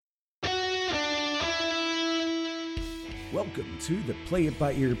Welcome to the Play It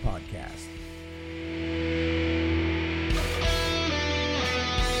By Ear podcast.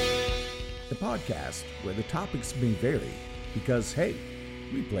 The podcast where the topics may vary because, hey,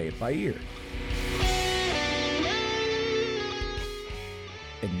 we play it by ear.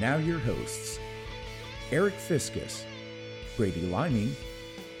 And now your hosts, Eric Fiskus, Brady Liming,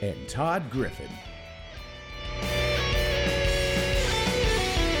 and Todd Griffin.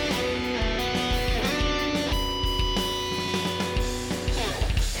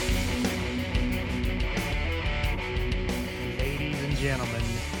 Gentlemen,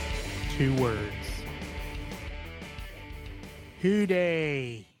 2 words.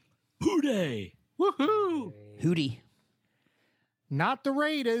 Hooday. Hooday. Woohoo. Hootie. Not the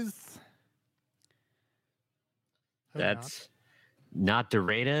Raiders. That's not the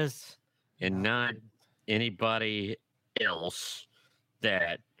Raiders and not anybody else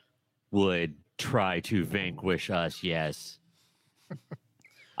that would try to vanquish us. Yes.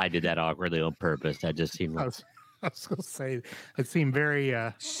 I did that awkwardly on purpose. That just seemed like... I was going to say, it seemed very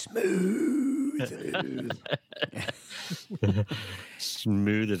Smooth.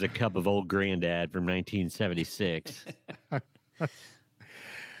 smooth as a cup of old granddad from 1976.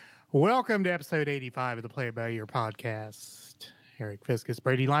 Welcome to episode 85 of the Play It By Ear podcast. Eric Fiskus,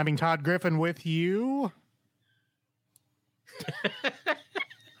 Brady Liming, Todd Griffin with you.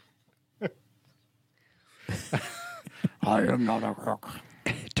 I am not a cook.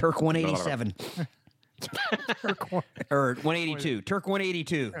 Turk 187. Or 182. Turk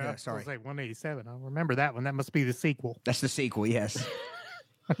 182. I was Sorry. like 187. I remember that one. That must be the sequel. That's the sequel, yes.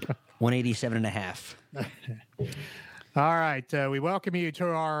 187 and a half. All right. We welcome you to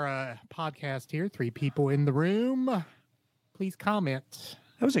our podcast here. 3 people in the room. Please comment.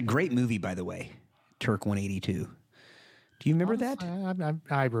 That was a great movie, by the way. Turk 182. Do you remember that?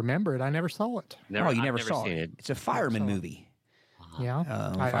 I remember it. I never saw it. You I've never saw seen it. It's a fireman movie. Yeah.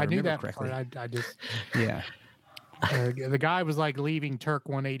 if I knew remember that correctly. part. I just... Yeah. The guy was like leaving Turk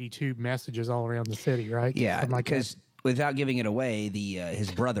 182 messages all around the city, right? Yeah, Something like because without giving it away, the his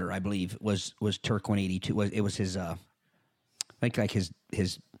brother, I believe, was Turk 182. It was his like his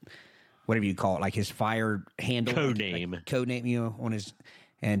whatever you call it, like his fire handle Code name. on his,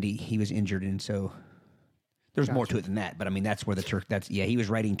 and he was injured, and so there's more to it than that. But I mean, that's where the Turk. He was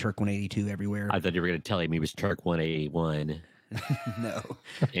writing Turk 182 everywhere. I thought you were going to tell him he was Turk 181 No,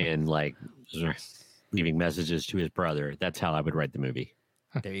 and like leaving messages to his brother. That's how I would write the movie.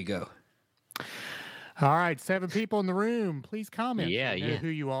 there you go. All right, 7 people in the room. Please comment. Yeah, Know yeah. who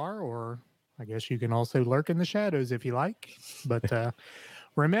you are, or I guess you can also lurk in the shadows if you like. But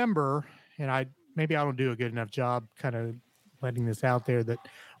remember, and I don't do a good enough job kind of letting this out there, that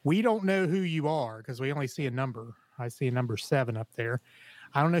we don't know who you are because we only see a number. I see a number 7 up there.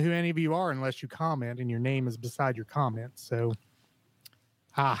 I don't know who any of you are unless you comment and your name is beside your comment. So,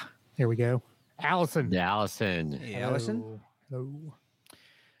 there we go. Allison. Allison. Hey, Allison. Hello.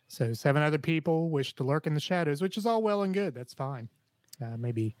 So 7 other people wish to lurk in the shadows, which is all well and good. That's fine.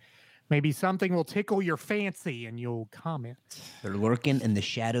 Maybe something will tickle your fancy and you'll comment. They're lurking in the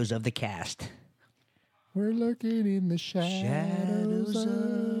shadows of the cast. We're lurking in the shadows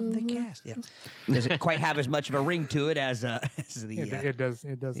of the cast. Yeah. Doesn't quite have as much of a ring to it as the It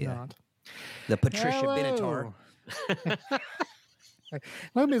does yeah. not. the Patricia Hello. Benatar.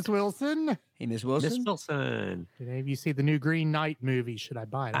 Hello, Miss Wilson. Hey, Miss Miss Wilson. Wilson. Did any of you see the new Green Knight movie? Should I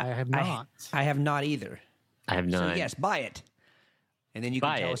buy it? I have not. I have not either. I have So not. yes, buy it, and then you can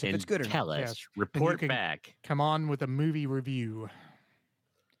Buy tell it us if and it's good or tell not. us. Yes. Report And you can- back. Come on with a movie review.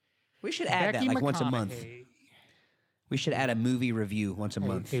 We should add Becky that like once a month. McConaughey. We should add a movie review once a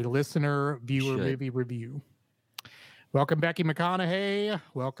month. A listener viewer Should. movie review. Welcome, Becky McConaughey.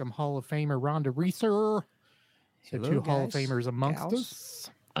 Welcome, Hall of Famer Rhonda Reeser. So Hello, 2 Hall of guys, Famers amongst gals. us.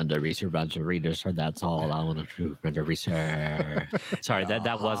 Under research, bunch of readers, so that's all I want to do. Under research. Sorry,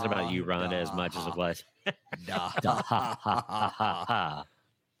 that wasn't about you, Rhonda, as much as it was.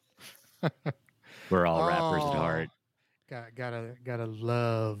 We're all rappers at heart. Gotta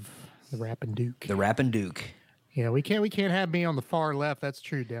love the Rappin' Duke. The Rappin' Duke. Yeah, we can't have me on the far left. That's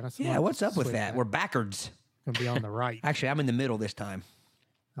true, Dennis. Yeah, what's up with that? We're backwards. gonna be on the right. Actually, I'm in the middle this time.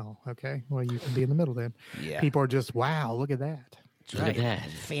 Oh, okay. Well, you can be in the middle then. Yeah. People are just, wow, look at that. That's Look at that.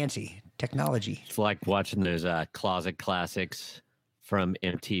 Fancy technology. It's like watching those closet classics from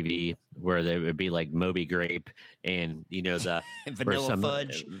MTV where they would be like Moby Grape and, you know, the Vanilla or some,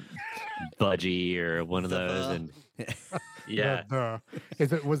 Fudge. Budgie or one of those. And yeah.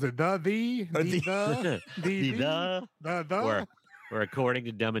 Was it the Or according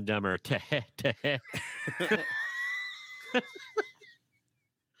to Dumb and Dumber.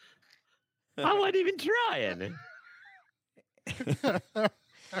 I wasn't even trying.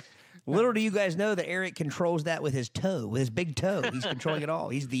 Little do you guys know that Eric controls that with his toe, with his big toe. He's controlling it all.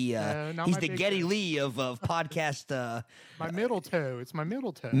 He's the not he's my the big Geddy toe. Lee of podcast My middle toe. It's my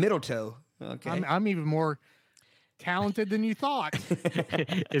middle toe. middle toe. Okay. I'm even more talented than you thought.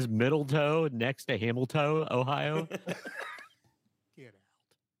 Is Middle Toe next to Hamilton, Ohio? Get out.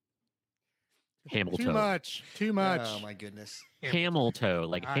 Hamilton. Too much. Too much. Oh my goodness. Hamilton,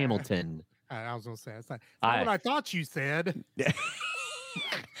 like I- Hamilton. I was gonna say that's not what I thought you said.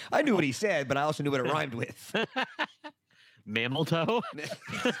 I knew what he said, but I also knew what it rhymed with. Mammal toe?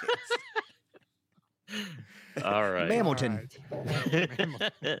 All right. Mamilton.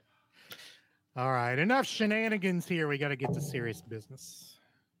 All right. Enough shenanigans here. We got to get to serious business.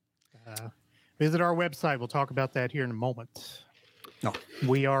 Visit our website. We'll talk about that here in a moment. No.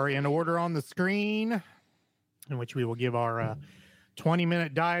 We are in order on the screen, in which we will give our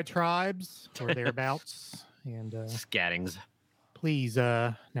 20-minute diatribes or thereabouts. And Scattings. please,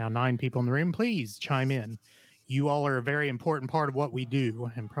 now 9 people in the room, please chime in. You all are a very important part of what we do,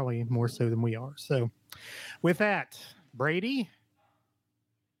 and probably more so than we are. So, with that, Brady,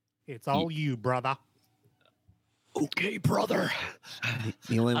 it's all you, brother. Okay, brother.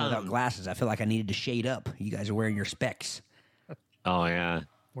 The only one without glasses. I feel like I needed to shade up. You guys are wearing your specs. Oh, yeah.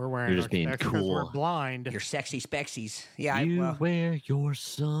 We're wearing You're just our being specs 'cause we're cool. blind. Your sexy spexies. Yeah, You wear your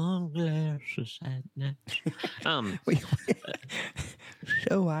sunglasses at night.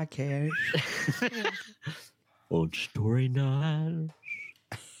 So I can. On story night.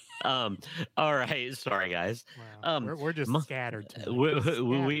 All right. Sorry, guys. Wow. We're just scattered. tonight.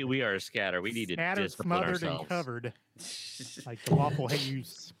 We are scattered. We need to Scattered, discipline smothered, ourselves. and covered, like the Waffle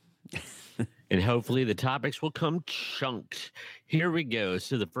Hayes. And hopefully the topics will come chunked. Here we go.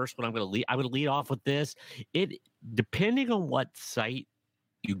 So the first one I'm going to lead off with this. It depending on what site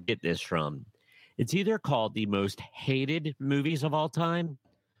you get this from, it's either called the most hated movies of all time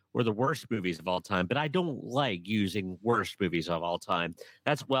or the worst movies of all time. But I don't like using worst movies of all time.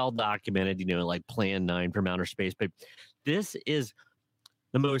 That's well documented, like Plan 9 from Outer Space. But this is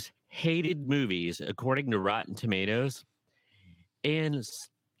the most hated movies according to Rotten Tomatoes. And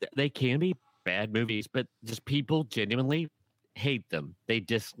they can be bad movies, but just people genuinely hate them. They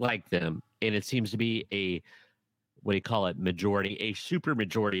dislike them. And it seems to be a majority, a super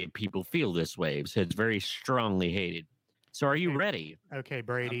majority of people feel this way. So it's very strongly hated. So are you ready? Okay,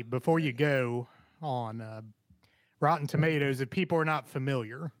 Brady, before you go on Rotten Tomatoes, if people are not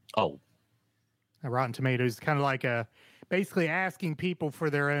familiar, Oh, Rotten Tomatoes is kind of like basically asking people for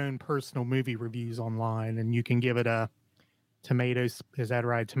their own personal movie reviews online, and you can give it a tomatoes. Is that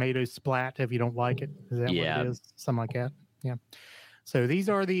right? Tomato splat if you don't like it. Is that Yeah. what it is? Something like that. Yeah. So these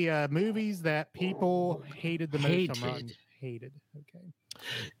are the movies that people hated the most on Rotten. Hated. Okay.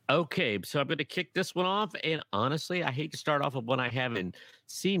 okay. So I'm going to kick this one off. And honestly, I hate to start off with one I haven't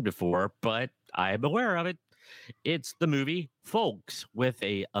seen before, but I am aware of it. It's the movie Folks with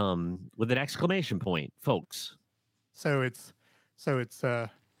an exclamation point. Folks. So it's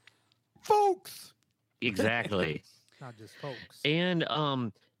folks, Exactly. not just folks. And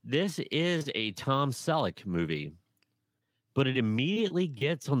this is a Tom Selleck movie, but it immediately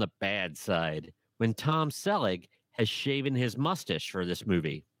gets on the bad side when Tom Selleck has shaven his mustache for this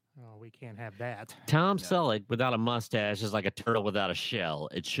movie. Oh, we can't have that. Tom Selleck without a mustache is like a turtle without a shell.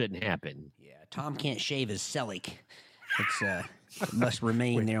 It shouldn't happen. Yeah, Tom can't shave his Selleck. It's it must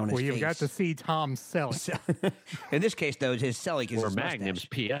remain there on his Well, face. you've got to see Tom Selleck. In this case, though, his Selleck is Or his Magnum's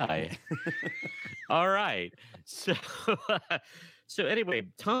mustache. PI. All right. So, so anyway,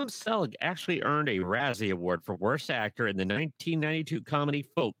 Tom Selleck actually earned a Razzie Award for Worst Actor in the 1992 comedy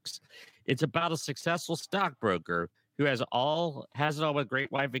Folks. It's about a successful stockbroker who has it all with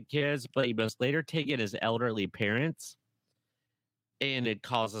great wife and kids, but he must later take in his elderly parents. And it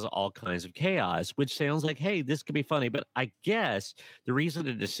causes all kinds of chaos, which sounds like, hey, this could be funny. But I guess the reason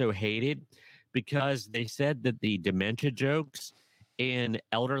it is so hated because they said that the dementia jokes and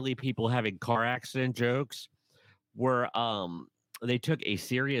elderly people having car accident jokes were they took a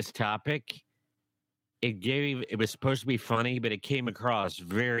serious topic. It was supposed to be funny, but it came across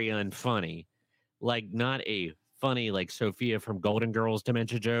very unfunny. Like not a funny like Sophia from Golden Girls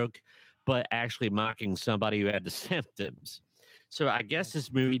dementia joke, but actually mocking somebody who had the symptoms. So I guess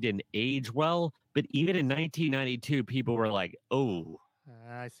this movie didn't age well, but even in 1992, people were like, "Oh,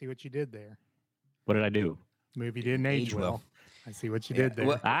 I see what you did there. what did I do?" Movie didn't age Age well. well. I see what you Yeah, did there.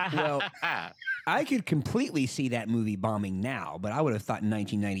 well, I could completely see that movie bombing now, but I would have thought in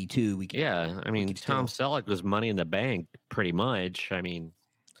 1992 we could. yeah, I mean, could Tom Selleck was Money in the Bank, pretty much. I mean,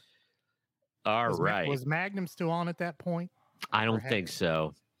 all right. Was Magnum still on at that point? I don't Perhaps. think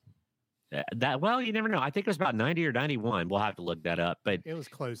so. That well, you never know. I think it was about 90 or 91. We'll have to look that up. But It was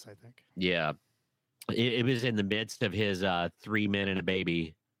close, I think. yeah, it was in the midst of his 3 Men and a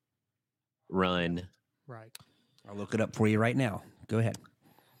Baby run. Right. I'll look it up for you right now. Go ahead.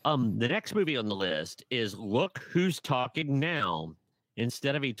 The next movie on the list is Look Who's Talking Now.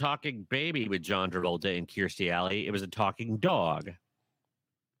 Instead of a talking baby with John Travolta and Kirstie Alley, it was a talking dog.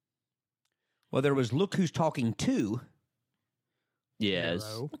 Well, there was Look Who's Talking To, Yes.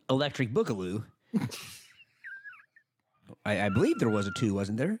 Hero. Electric Boogaloo. I believe there was a 2,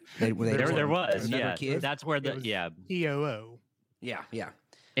 wasn't there? There was. another Yeah. kid? That's where It the was yeah. EOO. Yeah, yeah.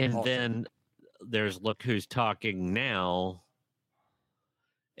 And Awesome. then there's Look Who's Talking Now.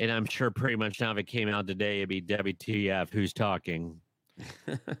 And I'm sure pretty much now if it came out today, it'd be WTF, Who's Talking?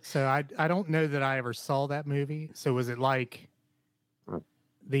 So I don't know that I ever saw that movie. So was it like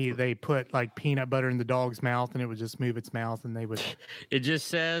they put like peanut butter in the dog's mouth and it would just move its mouth and they would It just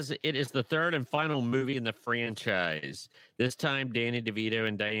says it is the third and final movie in the franchise. This time, Danny DeVito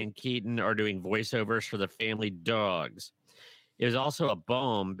and Diane Keaton are doing voiceovers for the family dogs. It was also a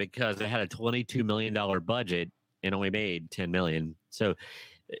bomb because it had a $22 million budget and only made $10 million. So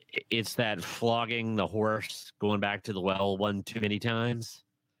it's that flogging the horse, going back to the well one too many times.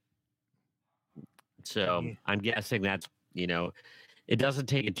 So Yeah. I'm guessing that's, it doesn't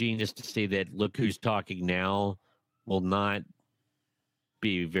take a genius to see that Look Who's Talking Now will not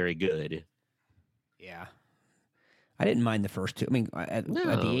be very good. Yeah. I didn't mind the first 2. I mean, at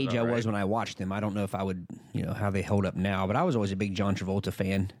No, the age I all was right. when I watched them, I don't know if I would, how they hold up now, but I was always a big John Travolta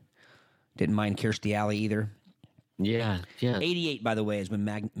fan. Didn't mind Kirstie Alley either. Yeah, yeah. 88, by the way, is when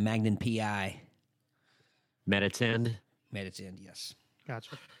Magnum P.I. Met its end. made its end, yes.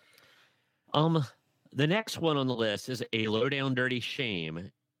 gotcha. The next one on the list is A Low Down Dirty Shame.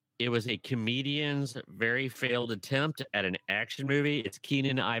 It was a comedian's very failed attempt at an action movie. It's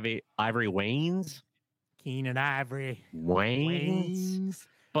Keenan Ivory Wayans. Keenan Ivory. Wayans.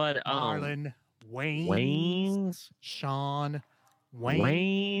 But Marlon. Wayne. Wayans. Sean. Wayne.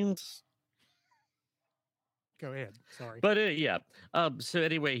 Wayans. Go ahead. Sorry. But yeah. So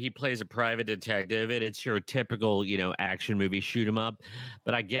anyway, he plays a private detective, and it's your typical, action movie shoot 'em up.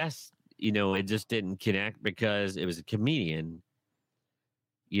 But I guess, it just didn't connect because it was a comedian.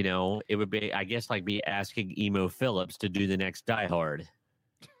 It would be, I guess, like me asking Emo Phillips to do the next Die Hard.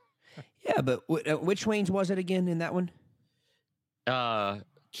 Yeah, but which Waynes was it again in that one?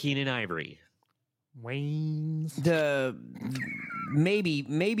 Keenan Ivory. Wayne's.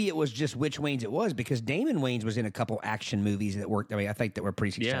 Maybe it was just which Waynes it was because Damon Wayans was in a couple action movies that worked. I mean, I think that were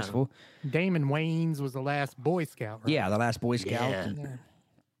pretty Yeah. successful. Damon Wayans was the last Boy Scout. Right? Yeah, The Last Boy Scout. Yeah. Yeah.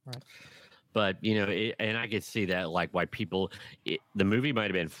 Right. But and I could see that, like, why the movie might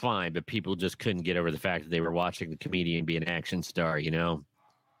have been fine, but people just couldn't get over the fact that they were watching the comedian be an action star.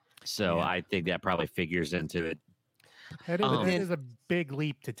 So Yeah. I think that probably figures into it. That is a big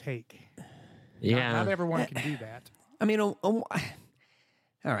leap to take. Yeah. Not everyone can do that. I mean, all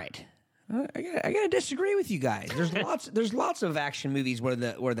right. I gotta disagree with you guys. There's lots of action movies where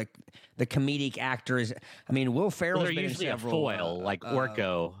the comedic actor is. I mean, Will Ferrell's Well, they're been usually in a several, foil, like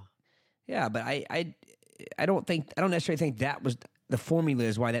Orko. Yeah, but I don't necessarily think that was the formula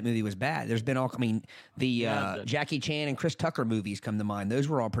is why that movie was bad. There's been all. I mean, the Jackie Chan and Chris Tucker movies come to mind. Those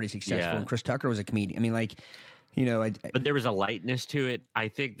were all pretty successful. Yeah. And Chris Tucker was a comedian. I mean, like, But there was a lightness to it. I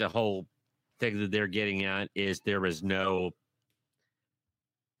think the whole thing that they're getting at is there was no,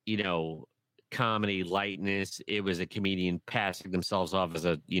 comedy lightness. It was a comedian passing themselves off as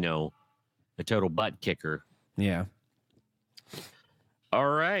a total butt kicker. yeah. All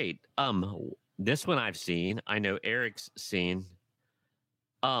right. This one I've seen. I know Eric's seen.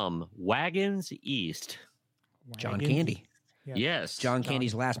 Wagons East. John Wagons. Candy. Yeah. Yes. John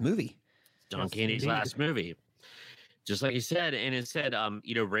Candy's last movie. John Yes, Candy's indeed. last movie. Just like you said, and it said,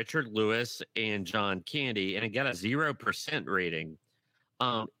 Richard Lewis and John Candy, and it got a 0% rating.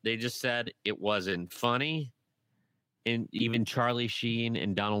 They just said it wasn't funny, and even Charlie Sheen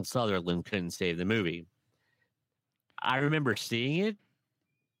and Donald Sutherland couldn't save the movie. I remember seeing it.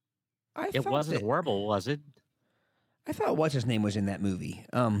 It wasn't horrible, was it? I thought what's his name was in that movie.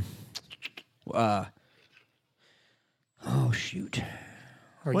 Oh shoot.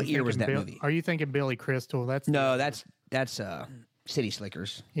 Are What you year was thinking that movie? Are you thinking Billy Crystal? That's No, that's City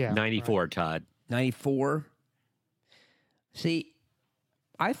Slickers. yeah. 94, Todd. 94. See,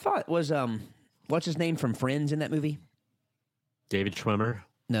 I thought was what's his name from Friends in that movie? David Schwimmer,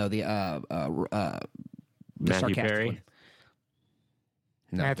 No, the Matthew sarcastic Perry. one.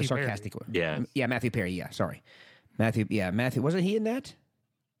 No, Matthew the sarcastic one. Yeah. Yeah, Matthew Perry, yeah, sorry. Matthew, wasn't he in that?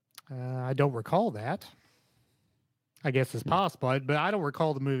 I don't recall that. I guess it's possible, but I don't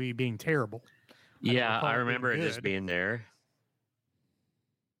recall the movie being terrible. Yeah, recall I it being remember it just good. being there.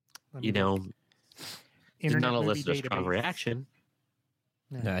 Let me You look. know, did Internet not Movie elicit a strong Database. reaction.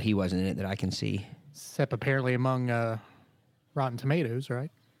 Yeah. He wasn't in it that I can see. Except apparently among Rotten Tomatoes,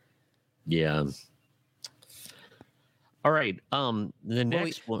 right? Yeah. All right. The Well,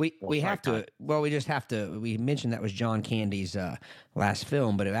 next one. we have to. Well, we just have to. We mentioned that was John Candy's last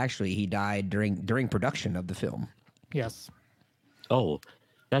film, but he died during production of the film. Yes. Oh,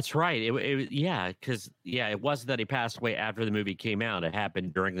 that's right. It wasn't that he passed away after the movie came out. It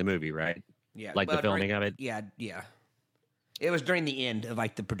happened during the movie, right? Yeah, Like the filming of it. Yeah, yeah. It was during the end of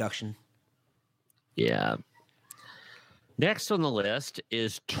like the production. Yeah. Next on the list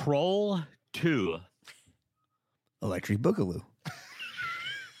is Troll 2. Electric Boogaloo.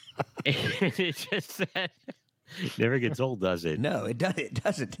 And it just said, never gets old, does it? No, it does. It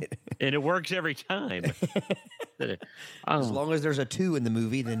doesn't. And it works every time. As long as there's a 2 in the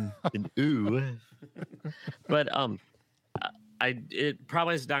movie, then An ooh. But it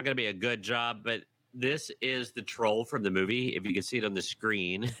probably is not going to be a good job, but this is the troll from the movie. If you can see it on the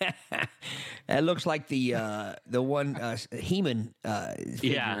screen. it looks like the one He-Man figure,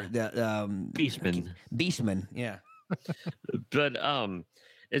 Yeah. the Beastman. Yeah. But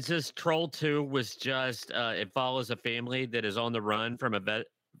it says Troll 2 was just it follows a family that is on the run from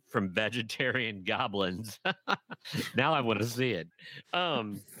vegetarian goblins. Now I want to see it.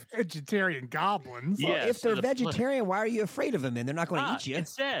 Vegetarian goblins. Yeah. If they're the- vegetarian, why are you afraid of them? Then they're not going to Ah, eat you. It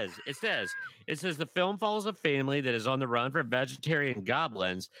says the film follows a family that is on the run from vegetarian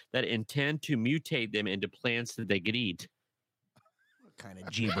goblins that intend to mutate them into plants that they could eat. What kind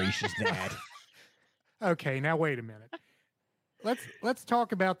of gibberish is that? Okay, now wait a minute. Let's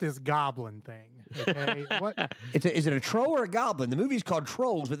talk about this goblin thing. Okay, what? Is it a troll or a goblin? The movie's called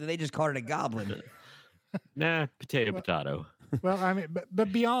Trolls, but then they just called it a goblin. Nah, potato. Well, I mean,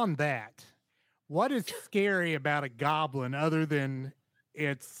 but beyond that, what is scary about a goblin other than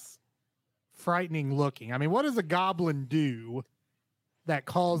it's frightening looking? I mean, what does a goblin do that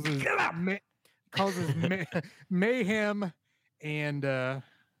causes mayhem and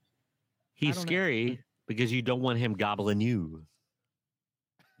He's don't know. scary because you don't want him gobbling you.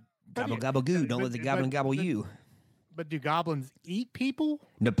 Gobble gobble goo. Don't let the goblin gobble you. But do goblins eat people?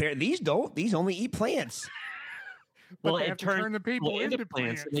 No, these don't. These only eat plants. But they have to turn the people into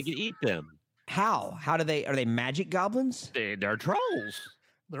plants and they can eat them. How? How do they? Are they magic goblins? They're trolls.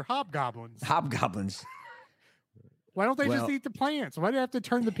 They're hobgoblins. Hobgoblins. Why don't they just Well- eat the plants? Why do they have to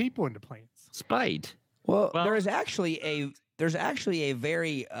turn the people into plants? Spite. Well, Well- there's actually a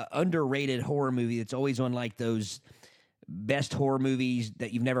very underrated horror movie that's always on like those best horror movies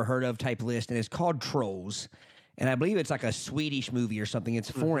that you've never heard of type list, and it's called Trolls. And I believe it's like a Swedish movie or something. It's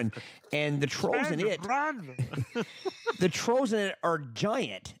foreign, and the trolls in it, the trolls in it are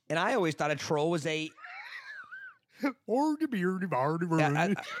giant. And I always thought a troll was a.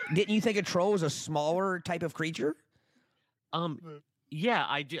 Didn't you think a troll was a smaller type of creature? Yeah,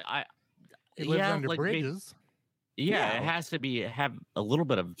 I do. It lives yeah, under like bridges. Yeah, it Yeah. has to have a little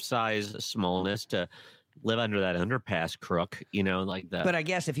bit of size, smallness to live under that underpass crook. You know, like that. But I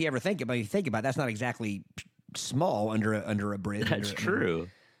guess if you ever think about it, that's not exactly small under a bridge. That's true.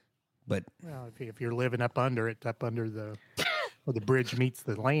 But Well, if you're living up under it, up under the where the bridge meets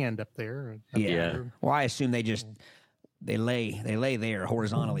the land up there. up Yeah. under- well, I assume they lay there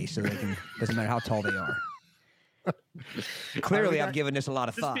horizontally so they can doesn't matter how tall they are. Clearly, I've given this a lot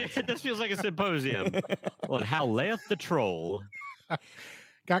of thought. This feels like a symposium on how layeth the troll.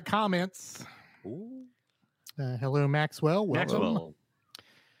 Got comments. Hello, Maxwell. Welcome.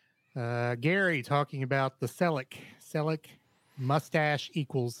 Maxwell. Gary talking about the Selleck mustache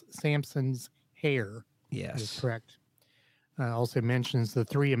equals Samson's hair. Is Yes. correct. Also mentions the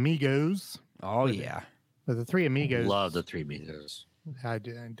Three Amigos. Oh yeah. But the Three Amigos. Love the Three Amigos. I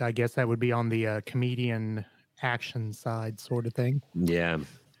guess that would be on the comedian action side, sort of thing. Yeah.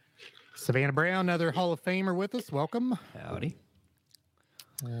 Savannah Brown, another Hall of Famer with us. Welcome. Howdy.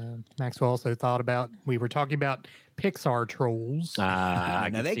 Maxwell also thought about, we were talking about Pixar trolls. I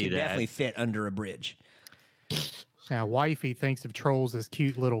now can they see could that. definitely fit under a bridge. Now, Wifey thinks of trolls as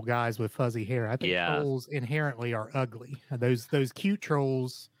cute little guys with fuzzy hair. I think Yeah. trolls inherently are ugly. Those cute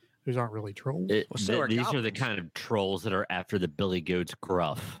trolls, those aren't really trolls. Well, so are These are the goblins. kind of trolls that are after the Billy Goat's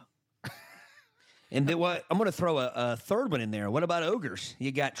gruff. And then what? I'm going to throw a third one in there. What about ogres?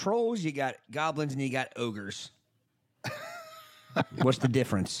 You got trolls, you got goblins, and you got ogres. What's the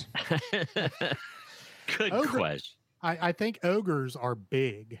difference? Good Ogre- question. I think ogres are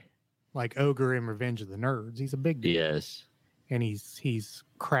big, like Ogre in Revenge of the Nerds. He's a big dude. Yes. And he's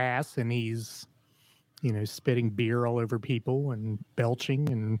crass and he's spitting beer all over people and belching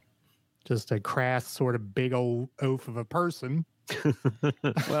and just a crass sort of big old oaf of a person.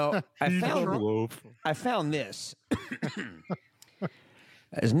 Well, I found this.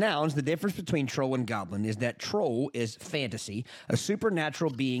 As nouns, the difference between troll and goblin is that troll is fantasy, a supernatural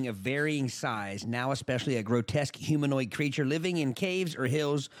being of varying size, now especially a grotesque humanoid creature living in caves or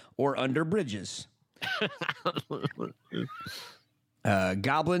hills or under bridges.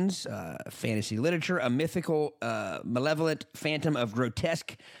 Goblins, fantasy literature, a mythical, malevolent phantom of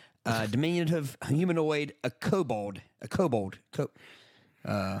grotesque, diminutive humanoid, a kobold.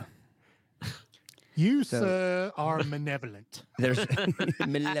 You, sir, are malevolent. There's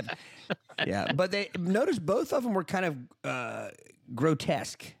malevolent. Yeah, but they notice both of them were kind of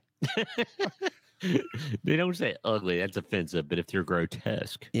grotesque. They don't say ugly. That's offensive. But if they're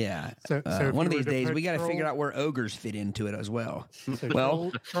grotesque, Yeah. So if One of you these were to days, put we got to figure troll- out where ogres fit into it as well. So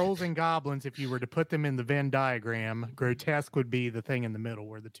Well- trolls and goblins, if you were to put them in the Venn diagram, grotesque would be the thing in the middle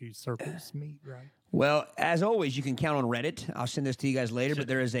where the two circles meet, right? Well, as always, you can count on Reddit. I'll send this to you guys later, but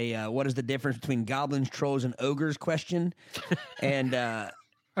there is a what is the difference between goblins, trolls, and ogres question. And their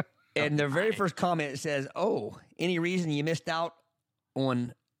very first comment says, "Oh, any reason you missed out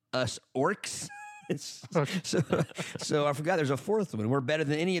on us orcs?" So I forgot there's a fourth one. We're better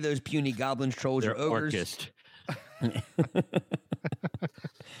than any of those puny goblins, trolls, they're or ogres. orcist.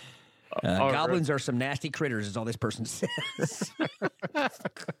 Goblins are some nasty critters, is all this person says.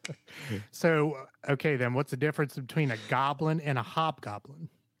 So, okay, then what's the difference between a goblin and a hobgoblin?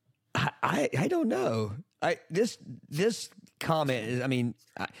 I don't know. This comment is,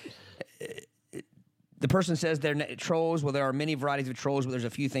 the person says they're trolls. Well, there are many varieties of trolls, but there's a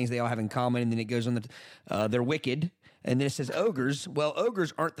few things they all have in common. And then it goes on they're wicked. And then it says ogres. Well,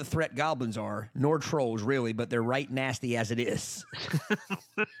 ogres aren't the threat goblins are, nor trolls really, but they're right nasty as it is.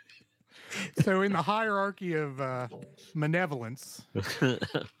 So, in the hierarchy of malevolence,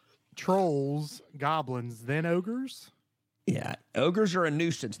 trolls, goblins, then ogres? Yeah, ogres are a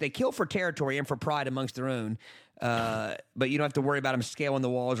nuisance. They kill for territory and for pride amongst their own, but you don't have to worry about them scaling the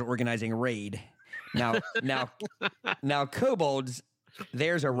walls or organizing a raid. Now, kobolds,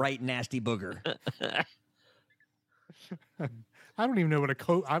 there's a right nasty booger. I don't even know what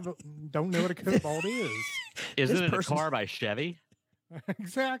I don't know what a kobold is. Isn't it a person's- car by Chevy?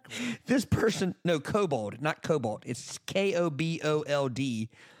 Exactly. This person, no, kobold, not cobalt. It's Kobold.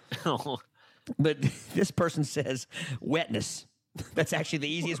 Oh, But this person says wetness. That's actually the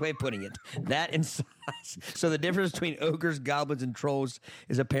easiest way of putting it. That and size. So the difference between ogres, goblins, and trolls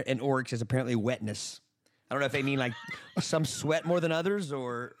and orcs is apparently wetness. I don't know if they mean like some sweat more than others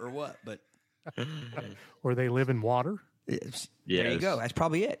or what, but Or they live in water. there you Yes. go. That's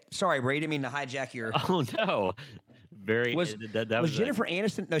probably it. Sorry, Bray, didn't mean to hijack your. oh no! Very. Was that was a- Jennifer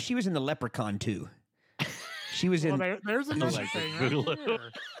Aniston? No, she was in the Leprechaun too. She was Well, in. there's another like thing a right Hulu.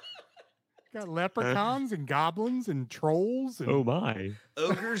 there. Got leprechauns and goblins and trolls and Oh my!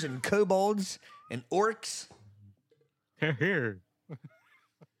 Ogres and kobolds and orcs. Here.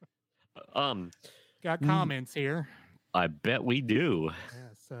 got comments here. I bet we do.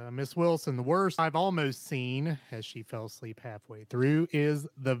 Yes, Miss Wilson, the worst I've almost seen as she fell asleep halfway through is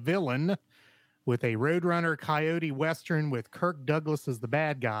The Villain, with a Roadrunner Coyote Western with Kirk Douglas as the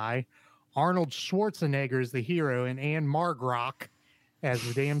bad guy, Arnold Schwarzenegger as the hero, and Anne Margrock as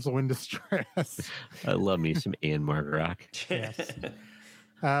the damsel in distress. I love me some Anne Margrock. Yes.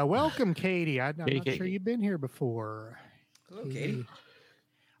 Welcome, Katie. I'm Hey, not sure Katie. you've been here before. Hello, Katie.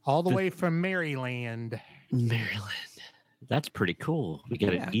 All the way from Maryland. Maryland. That's pretty cool. We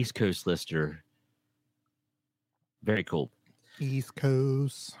got Yeah. an East Coast listener. Very cool. East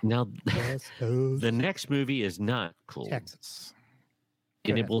Coast, Now, West Coast, the next movie is not cool. Texas.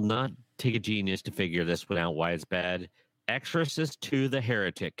 And Go it ahead. will not take a genius to figure this one out why it's bad. Exorcist to the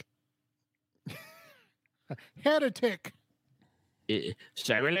Heretic. Heretic.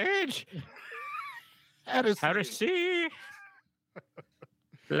 Sacrilege! Heretic. Heresy!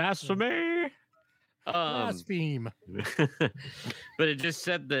 Blasphemy! Blaspheme. But it just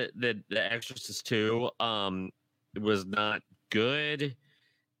said that the Exorcist 2 was not good.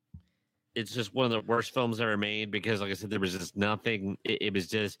 It's just one of the worst films ever made because, like I said, there was just nothing. It was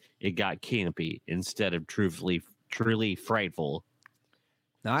just, it got campy instead of truly frightful.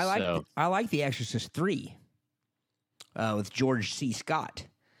 Now I like So- I like The Exorcist 3 with George C. Scott.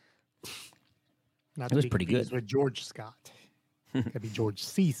 Not It to was be pretty confused good. with George Scott. That'd be George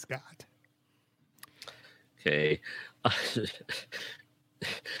C. Scott. Okay.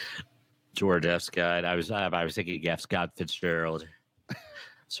 George F. Scott. I was thinking F. Scott Fitzgerald.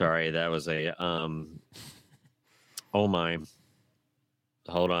 Sorry, that was a oh my.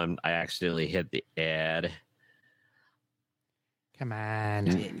 hold on. I accidentally hit the ad. Come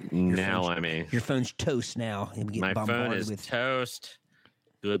on. Now I'm a. Your phone's toast now. I'm getting My phone bombarded is with. toast.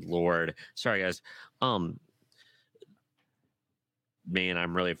 Good Lord. Sorry, guys. Man,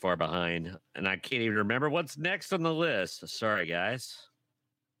 I'm really far behind, and I can't even remember what's next on the list. Sorry, guys.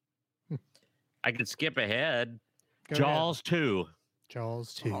 I could skip ahead. Go Jaws 2. ahead.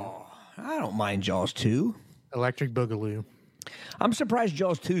 Jaws 2. Oh, I don't mind Jaws 2. Electric Boogaloo. I'm surprised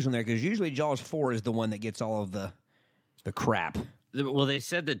Jaws 2's on there because usually Jaws 4 is the one that gets all of the crap. Well, they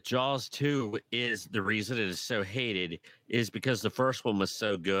said that Jaws 2 is the reason it is so hated is because the first one was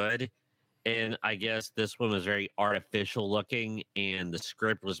so good. And I guess this one was very artificial looking and the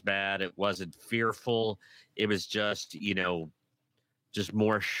script was bad. It wasn't fearful. It was just, just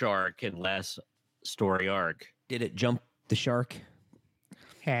more shark and less story arc. Did it jump the shark?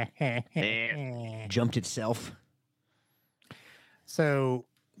 Eh. Jumped itself? So,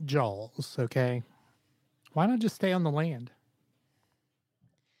 Jaws, okay? Why not just stay on the land?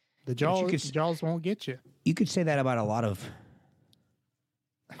 The Jaws won't get you. You could say that about a lot of.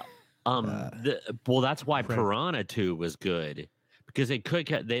 Well, that's why Piranha 2 was good because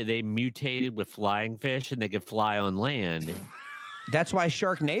they mutated with flying fish and they could fly on land. That's why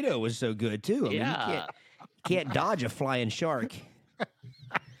Sharknado was so good too. I mean, Yeah. you can't dodge a flying shark.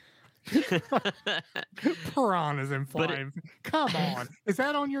 Piranhas and flying. Come on. Is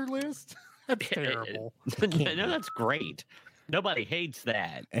that on your list? That's terrible. No, that's great. Nobody hates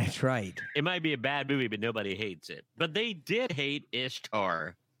that. That's right. It might be a bad movie, but nobody hates it. But they did hate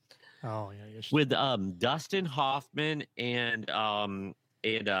Ishtar Oh, yeah. with Dustin Hoffman and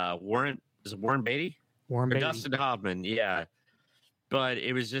Warren. Is it Warren Beatty? Warren Or Beatty. Dustin Hoffman, yeah. But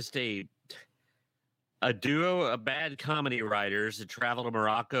it was just a duo of bad comedy writers that travel to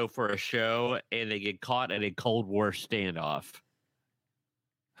Morocco for a show and they get caught in a Cold War standoff.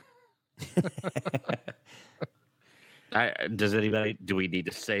 Do we need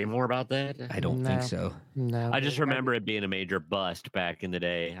to say more about that? I don't think No. so. No. I just remember it being a major bust back in the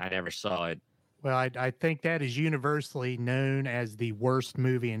day. I never saw it. Well, I think that is universally known as the worst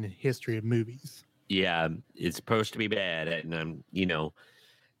movie in the history of movies. Yeah, it's supposed to be bad, and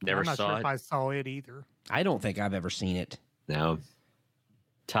never I'm not saw sure it. if I saw it either. I don't think I've ever seen it. No.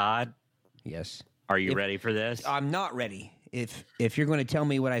 Todd, Yes. are you If- ready for this? I'm not ready. If you're going to tell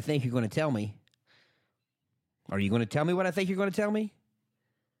me what I think you're going to tell me, are you going to tell me what I think you're going to tell me?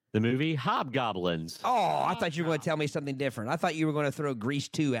 The movie Hobgoblins. Oh, I thought you were going to tell me something different. I thought you were going to throw Grease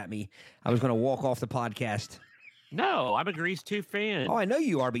 2 at me. I was going to walk off the podcast. No, I'm a Grease 2 fan. Oh, I know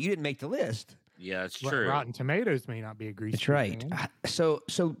you are, but you didn't make the list. Yeah, it's Ro- true. Rotten Tomatoes may not be a grease. That's right. So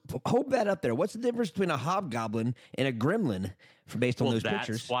hold that up there. What's the difference between a hobgoblin and a gremlin based on Well, those that's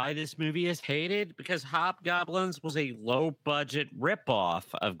pictures? why this movie is hated, because Hobgoblins was a low-budget ripoff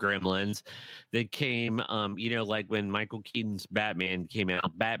of Gremlins that came, like when Michael Keaton's Batman came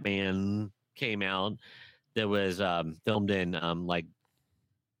out. Batman came out that was filmed in like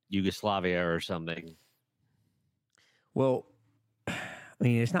Yugoslavia or something. Well, I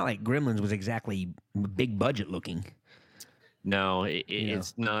mean, it's not like Gremlins was exactly big budget looking. No, Yeah.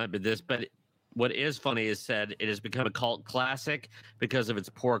 it's not. But what is funny is said it has become a cult classic because of its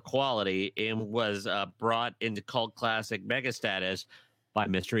poor quality and was brought into cult classic mega status by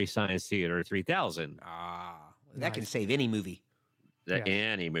Mystery Science Theater 3000. That can Nice. save any movie. Yeah.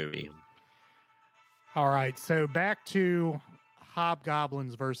 Any movie. All right. So back to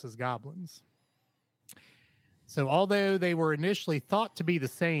Hobgoblins versus Goblins. So although they were initially thought to be the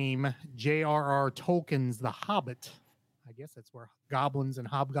same, J.R.R. Tolkien's The Hobbit, I guess that's where goblins and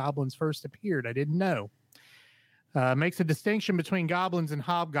hobgoblins first appeared. I didn't know. Makes a distinction between goblins and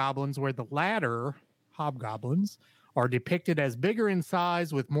hobgoblins, where the latter, hobgoblins, are depicted as bigger in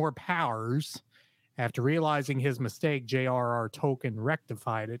size with more powers. After realizing his mistake, J.R.R. Tolkien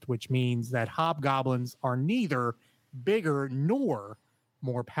rectified it, which means that hobgoblins are neither bigger nor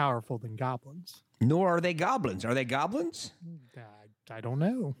more powerful than goblins. Nor are they goblins. Are they goblins? I don't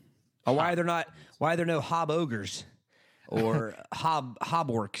know. Or why are there not? Why are there no hob ogres or hob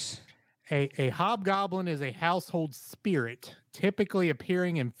orcs? A hobgoblin is a household spirit, typically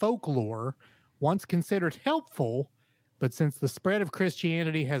appearing in folklore, once considered helpful, but since the spread of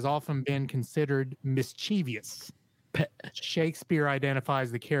Christianity has often been considered mischievous. Shakespeare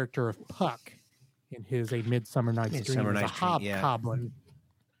identifies the character of Puck in his A Midsummer Night's Midsummer Dream as a Night's Dream, yeah. hobgoblin.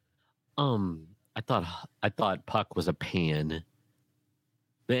 I thought Puck was a pan.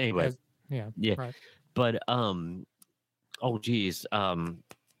 But anyway, Yeah. Yeah. Right. but oh geez, As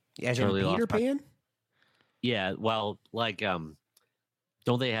in Totally lost Peter my- Pan? yeah, well, like don't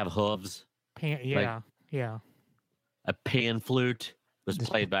they have hooves? Yeah. Yeah. A pan flute. was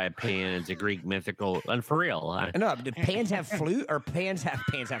played by a pan. It's a Greek mythical, and for real. No, do pans have flute or pans have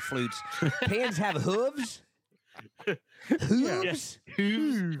flutes? Pans have hooves? Hooves?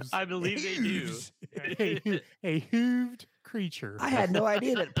 Hooves. I believe they do. Hooves. A hooved creature. I had no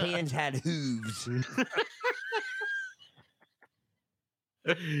idea that pans had hooves.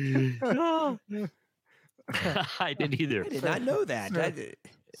 No. I didn't either. I did not know that.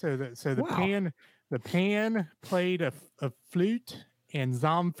 So the Wow. pan played a flute, and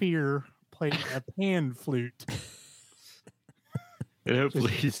Zamfir played a pan flute. And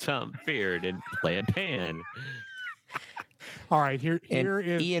hopefully some fear didn't play a pan. All right, here And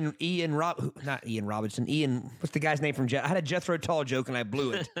is not Ian Robinson. Ian, what's the guy's name from I had a Jethro Tull joke and I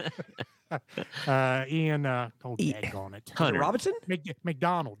blew it. Ian. Oh, Ian- daggone it. Hunter. Robinson?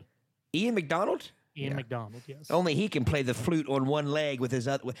 McDonald. Ian McDonald? Ian Yeah. McDonald. Yes. Only he can play the flute on one leg with his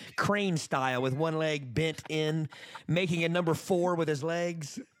other, crane style, with one leg bent in, making a number 4 with his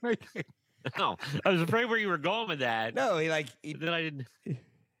legs. Oh, I was afraid where you were going with that. No, Then I didn't.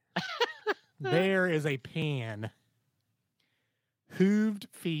 There is a pan. Hooved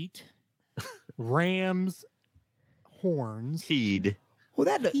feet. Ram's horns. Heed.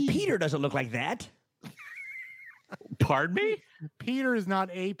 well, Peter doesn't look like that. Pardon me? Peter is not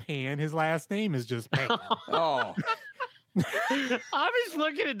a pan. His last name is just Pan. Oh, I was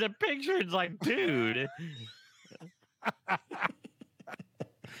looking at the picture. It's like, dude.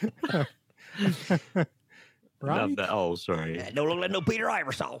 Right? Oh, sorry. don't look like no Peter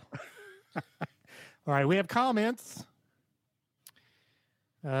Iverson. All right, we have comments.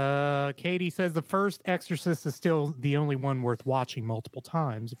 Katie says the first Exorcist is still the only one worth watching multiple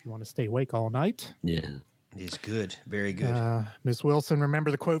times if you want to stay awake all night. Yeah. It's good, very good. Miss Wilson, remember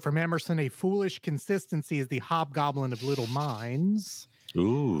the quote from Emerson: "A foolish consistency is the hobgoblin of little minds."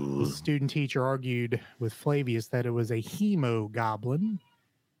 Ooh. The student teacher argued with Flavius that it was a hemogoblin.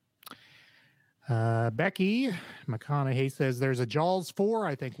 Becky McConaughey says there's a Jaws 4.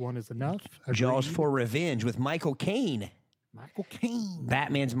 I think one is enough. Jaws Agreed. for Revenge with Michael Caine. Michael Caine.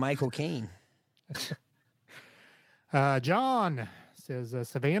 Batman's Michael Caine. John says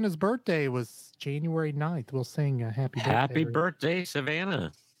Savannah's birthday was January 9th. We'll sing happy birthday. Happy birthday,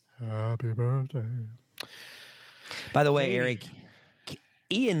 Savannah. Happy birthday. By the way, Katie. Eric,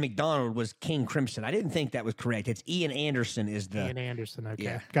 Ian McDonald was King Crimson. I didn't think that was correct. It's Ian Anderson is the. Ian Anderson.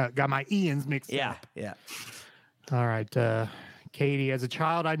 Okay. Yeah. Got my Ians mixed Yeah, up. yeah. All right. Katie, as a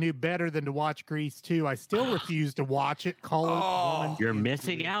child, I knew better than to watch Grease 2. I still refuse to watch it. Call it woman. You're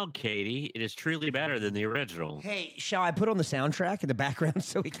missing out, Katie. It is truly better than the original. Hey, shall I put on the soundtrack in the background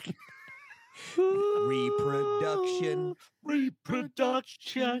so we can. Reproduction.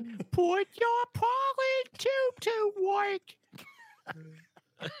 Reproduction. Put your pollen tube to work.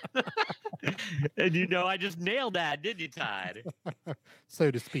 And you know, I just nailed that, didn't you, Todd? So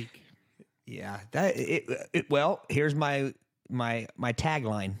to speak. Yeah, well, here's my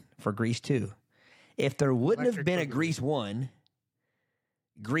tagline for Grease 2. If there wouldn't have Electric been a Boogaloo. Grease 1,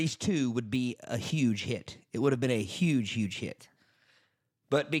 Grease 2 would be a huge hit. It would have been a huge, huge hit.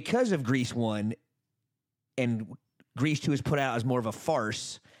 But because of Grease 1 and Grease 2 is put out as more of a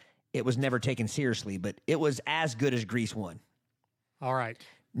farce, it was never taken seriously, but it was as good as Grease 1. All right.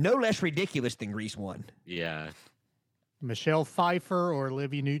 No less ridiculous than Grease 1. Yeah. Michelle Pfeiffer or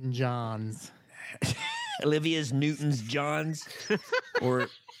Olivia Newton-Johns? Olivia's, Newton's, John's, or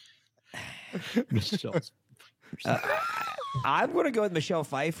I'm going to go with Michelle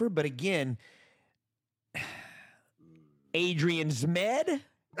Pfeiffer, but again, Adrian Zmed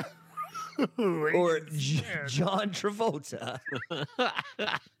or John Travolta.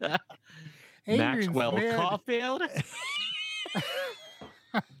 Maxwell Smith. Caulfield.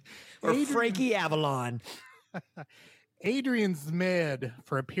 Or Adrian- Frankie Avalon. Adrian Zmed,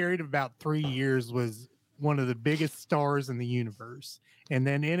 for a period of about 3 years, was one of the biggest stars in the universe, and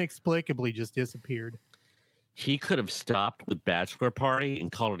then inexplicably just disappeared. He could have stopped with Bachelor Party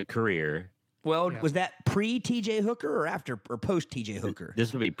and called it a career. Well, Yeah. was that pre-TJ Hooker or after or post-TJ Hooker?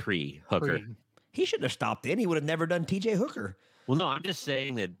 This would be pre-Hooker. Free. He shouldn't have stopped then. He would have never done TJ Hooker. Well, no, I'm just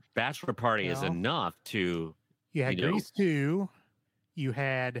saying that Bachelor Party is Well, enough to. You had You know. Grease 2. You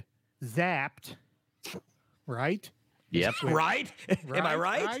had Zapped, right? Yep. Right? Am I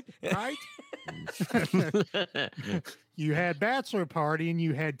right? Right. You had Bachelor Party and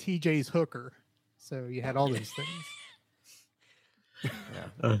you had TJ's Hooker. So you had all these things.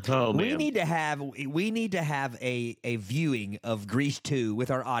 Oh We man. need to have a viewing of Grease 2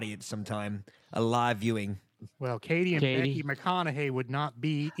 with our audience sometime. A live viewing. Well, Katie and Katie. Becky McConaughey would not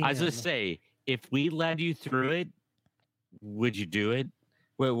be in. I was gonna say, if we led you through it, would you do it?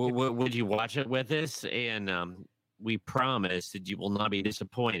 Would you watch it with us? And we promise that you will not be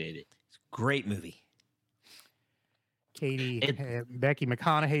disappointed. Great movie. Katie, Becky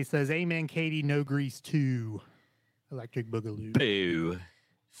McConaughey says, "Amen, Katie. No Grease 2. Electric Boogaloo." Boo.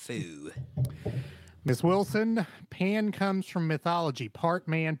 Foo. Miss Wilson, Pan comes from mythology, part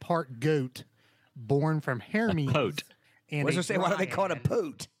man, part goat, born from Hermes. Pote. And What's to say? Why do they call it a dryad.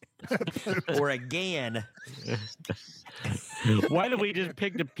 pote? Or a gan? Why did we just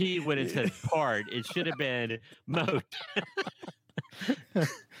pick the P when it said part? It should have been moat.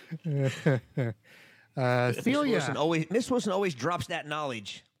 Celia. Miss Wilson always drops that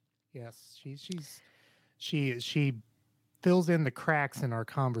knowledge. Yes, she fills in the cracks in our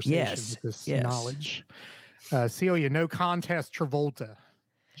conversation Yes, with this yes. knowledge. Celia, no contest, Travolta.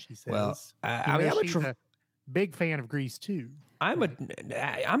 She says. Well, I mean, she's a big fan of Grease too. I'm a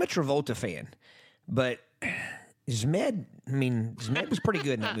Travolta fan, but Zmed. I mean, Zmed was pretty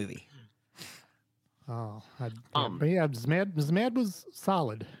good in that movie. Oh, yeah, Zmed was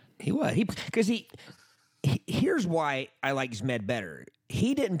solid. He was because here's why I like Zmed better.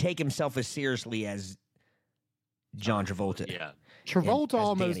 He didn't take himself as seriously as John Travolta. Yeah. Travolta as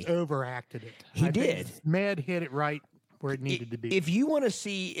almost Danny. overacted it. He I think did. Zmed hit it right where it needed to be. If you want to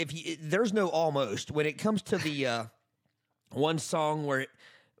see, there's no almost when it comes to the one song where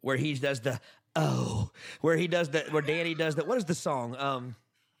he does the where Danny does the what is the song?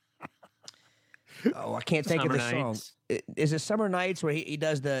 I can't think of the song. Is it Summer Nights where he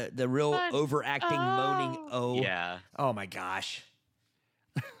does the real overacting moaning? Oh Yeah. Oh my gosh.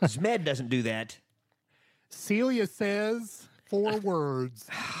 Zmed doesn't do that. Celia says 4 words.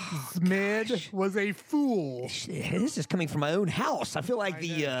 Zmed was a fool. This is coming from my own house. I feel like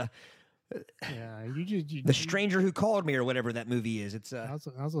Yeah, you the stranger who called me or whatever that movie is. It's I was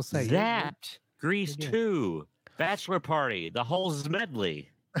gonna say That. Grease Again. 2. Bachelor Party. The whole medley.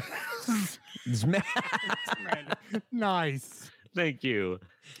 Zmed. Nice. Thank you.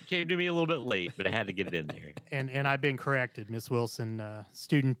 Came to me a little bit late, but I had to get it in there. And I've been corrected. Miss Wilson,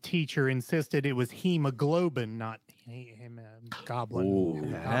 student teacher insisted it was hemoglobin, not goblin.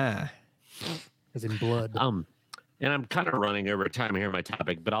 Ooh. As in blood. And I'm kind of running over time here in my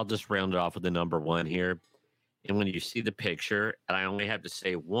topic, but I'll just round it off with the number 1 here. And when you see the picture, and I only have to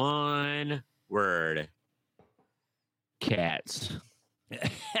say one word, cats.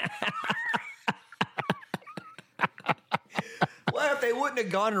 Well, if they wouldn't have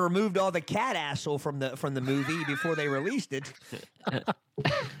gone and removed all the cat asshole from the movie before they released it,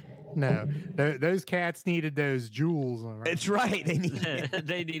 No, those cats needed those jewels. All right. it's right. They need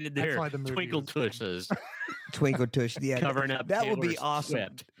They needed That's their why the movie twinkle was- tushes Twinkle Tush. Yeah, covering up. that would be Taylor awesome.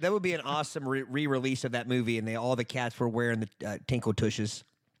 Swift. That would be an awesome re-release of that movie, and all the cats were wearing the Tinkle Tushes.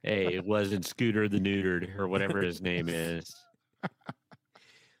 Hey, it wasn't Scooter the Neutered or whatever his name is.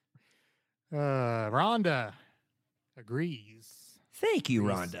 Rhonda agrees. Thank you,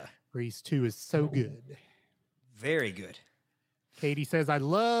 Grease. Rhonda. Grease 2 is so good. Very good. Katie says, I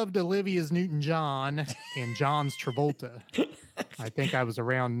loved Olivia's Newton-John and John's Travolta. I think I was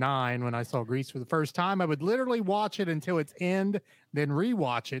around 9 when I saw Grease for the first time. I would literally watch it until its end, then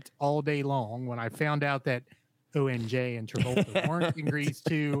rewatch it all day long. When I found out that ONJ and Travolta weren't in Grease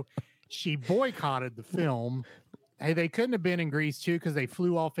 2, she boycotted the film. Hey, they couldn't have been in Grease 2 because they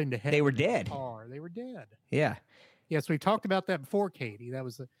flew off into heaven. They were in the dead. car. They were dead. Yeah. Yes, we talked about that before, Katie. That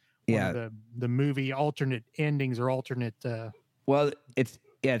was one Yeah. of the movie alternate endings or alternate Well, it's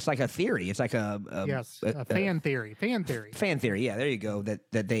like a theory. It's like a fan theory. Fan theory. fan theory. Yeah, there you go. That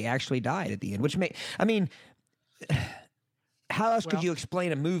they actually died at the end, which how else could Well- you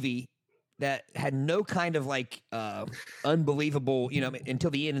explain a movie that had no kind of like unbelievable, until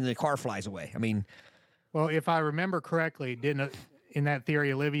the end and the car flies away? I mean, Well, if I remember correctly, didn't in that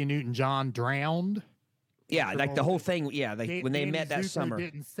theory Olivia Newton-John drowned? yeah, like the whole thing. Yeah, like Da- when they Danny met that Zuko summer.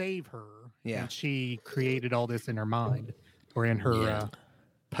 didn't save her. Yeah. and she created all this in her mind or in her Yeah.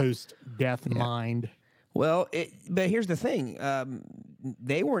 post-death mind. Well, but here's the thing.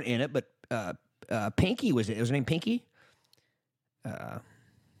 They weren't in it, but Pinky was in it. Was her name Pinky?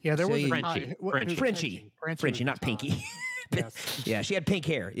 Yeah, there was a Frenchie. tie- who's Frenchie. Frenchie. was Frenchie, the not tie. Pinky. Yes. Yeah, she had pink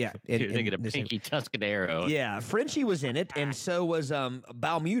hair. Yeah. You're thinking of this- Pinky Tuscadero. Yeah, Frenchie was in it, and so was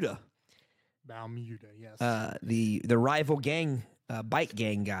Balmuda, Balmuda, yes. the rival gang, bike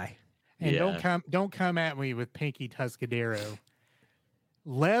gang guy. And Yeah. don't come at me with Pinky Tuscadero.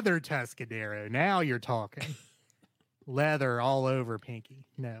 Leather Tuscadero. Now you're talking. Leather all over Pinky.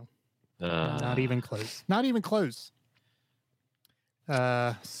 No, not even close. Not even close.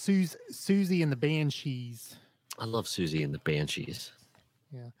 Susie and the Banshees. I love Susie and the Banshees.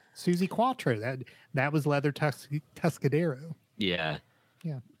 Yeah, Susie Quattro. That was Leather Tuscadero. Yeah.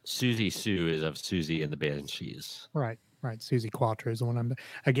 Yeah. Susie Sue is of Susie and the Banshees. Right. Susie Quattro is the one I'm.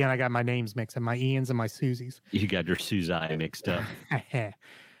 Again, I got my names mixed up, my Ians and my Susies. You got your Susie mixed up.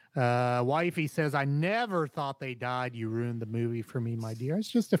 Wifey says, I never thought they died. You ruined the movie for me, my dear. It's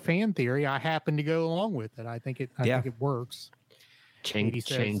just a fan theory. I happen to go along with it. I think it works. Ching, Katie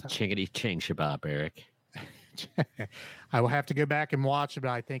ching, says- chingity, ching, shabab, Eric. I will have to go back and watch it,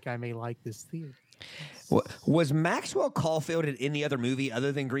 but I think I may like this theory. Was Maxwell Caulfield in any other movie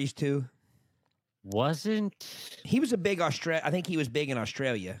other than Grease 2? Wasn't He was a big I think he was big in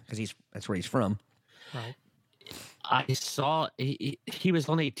Australia because that's where he's from. Right. I saw he was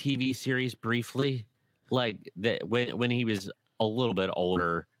on a TV series briefly, like that when he was a little bit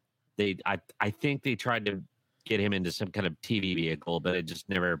older. I think they tried to get him into some kind of TV vehicle, but it just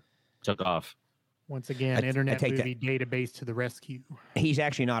never took off. Once again, I Internet take Movie Database to the rescue. He's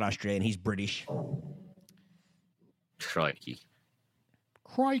actually not Australian. He's British. Crikey.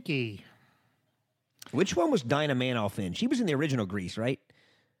 Which one was Dinah Manoff in? She was in the original Grease, right?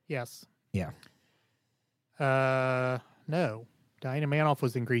 Yes. Yeah. No. Dinah Manoff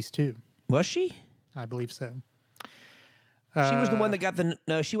was in Grease too. Was she? I believe so. She was the one that got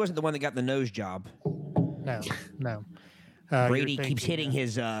no. She wasn't the one that got the nose job. No. Brady keeps hitting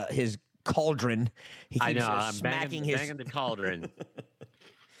his cauldron. He keeps I know. I'm smacking banging the cauldron.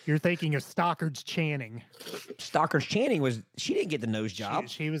 You're thinking of Stockard's Channing. Stockard's Channing she didn't get the nose job.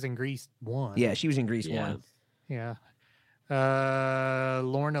 She was in Grease 1. Yeah, she was in Grease Yeah. 1. Yeah.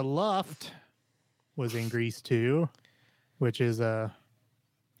 Lorna Luft was in Grease 2, which is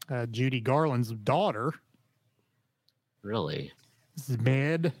Judy Garland's daughter. Really?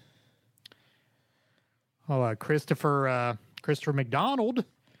 Zmed. Christopher McDonald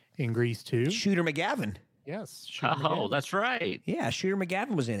in Grease 2. Shooter McGavin. Yes. Oh, that's right. Yeah, Shooter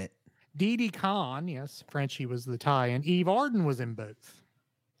McGavin was in it. Dee Dee Khan, yes, Frenchie was the tie, and Eve Arden was in both.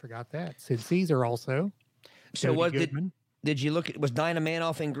 Forgot that. Sid Caesar also. So Jodie did you look at was Dinah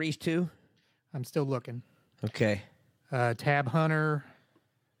Manoff in Grease 2? I'm still looking. Okay. Tab Hunter.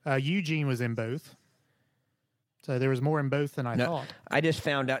 Eugene was in both. So there was more in both than I thought. I just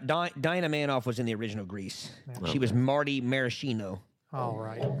found out Dinah Manoff was in the original Grease. Yeah. She was Marty Maraschino. All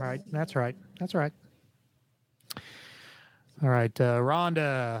right. That's right. All right.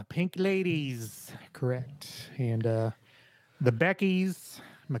 Rhonda, Pink Ladies, correct. And the Beckys,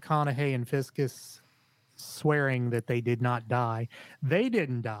 McConaughey and Fiskus, swearing that they did not die. They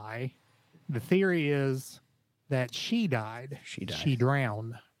didn't die. The theory is that she died. She died. She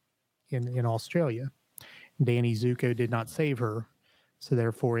drowned in Australia. Danny Zuko did not save her. So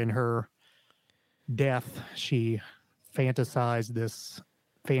therefore, in her death, she fantasized this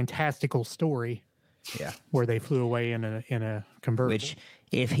fantastical story. Yeah. Where they flew away in a convertible. Which,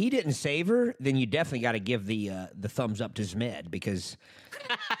 if he didn't save her, then you definitely got to give the thumbs up to Zmed because.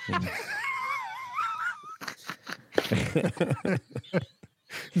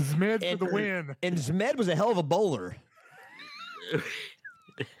 Zmed for the win. And Zmed was a hell of a bowler.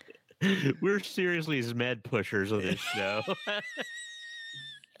 We're seriously Zmed pushers on this show.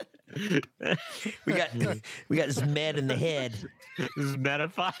 We got Zmed in the head.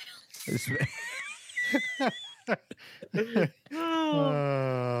 Zmedify.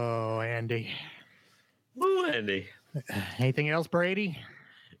 Oh, Andy. Woo, Andy. Anything else, Brady?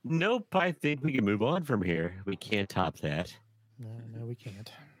 Nope. I think we can move on from here. We can't top that. No, we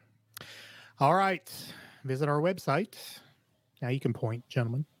can't. All right. Visit our website. Now you can point,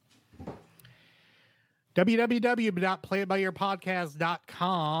 gentlemen.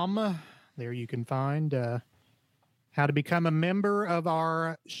 www.playitbyearpodcast.com. There you can find how to become a member of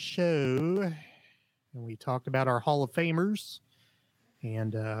our show. And we talked about our Hall of Famers.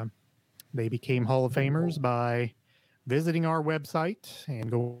 And they became Hall of Famers by visiting our website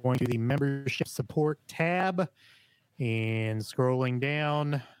and going to the membership support tab and scrolling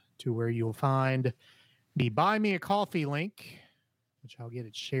down to where you'll find the Buy Me a Coffee link, which I'll get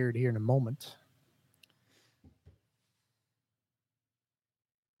it shared here in a moment.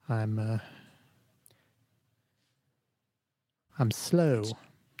 I'm slow.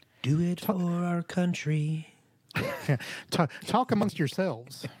 Do it for our country. Talk amongst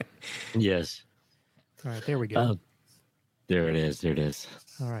yourselves. Yes. All right, there we go. There it is.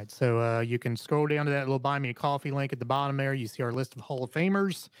 All right, so you can scroll down to that little Buy Me a Coffee link at the bottom there. You see our list of Hall of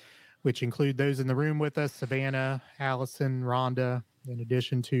Famers, which include those in the room with us, Savannah, Allison, Rhonda, in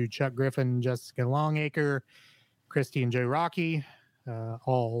addition to Chuck Griffin, Jessica Longacre, Christy and Joe Rocky.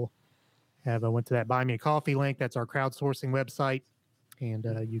 All have went to that Buy Me a Coffee link. That's our crowdsourcing website, and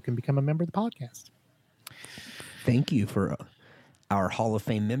you can become a member of the podcast. Thank you for our Hall of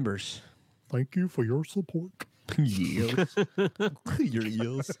Fame members. Thank you for your support. Yields. Your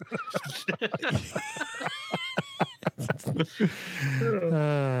yields.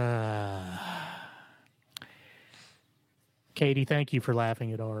 Katie, thank you for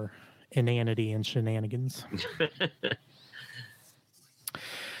laughing at our inanity and shenanigans.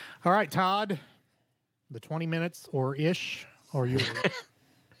 All right, Todd, the 20 minutes or ish are yours.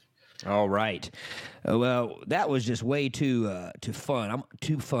 All right. Well, that was just way too fun. I'm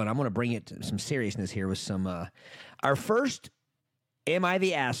going to bring it to some seriousness here with some our first Am I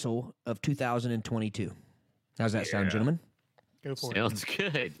the Asshole of 2022. How's that sound, gentlemen? Go for it. Sounds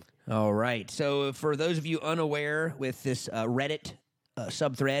good. All right. So for those of you unaware with this Reddit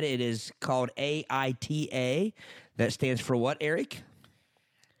subthread, it is called AITA. That stands for what, Eric?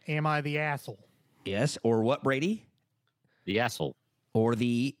 Am I the asshole? Yes. Or what, Brady? The asshole. Or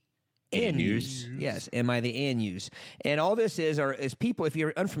the Anus. Yes, am I the anus? And all this is people, if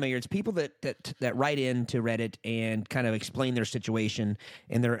you're unfamiliar, it's people that write into Reddit and kind of explain their situation,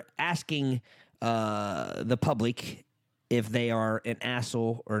 and they're asking the public if they are an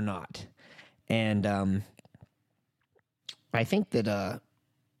asshole or not. And I think that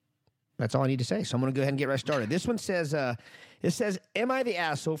that's all I need to say. So I'm going to go ahead and get right started. This one says, it says, am I the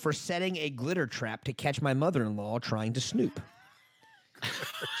asshole for setting a glitter trap to catch my mother-in-law trying to snoop?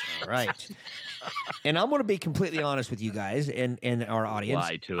 All right. And I'm going to be completely honest with you guys and our audience.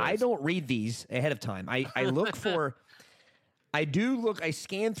 Lie to us. I don't read these ahead of time. I look for, I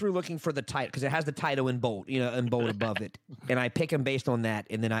scan through looking for the title because it has the title in bold, in bold above it. And I pick them based on that.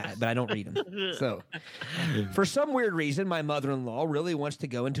 And then but I don't read them. So for some weird reason, my mother-in-law really wants to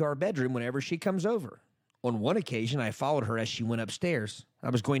go into our bedroom whenever she comes over. On one occasion, I followed her as she went upstairs.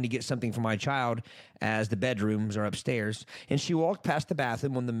 I was going to get something for my child as the bedrooms are upstairs, and she walked past the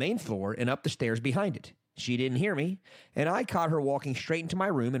bathroom on the main floor and up the stairs behind it. She didn't hear me, and I caught her walking straight into my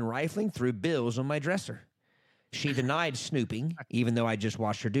room and rifling through bills on my dresser. She denied snooping, even though I just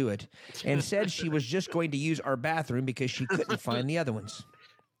watched her do it, and said she was just going to use our bathroom because she couldn't find the other ones.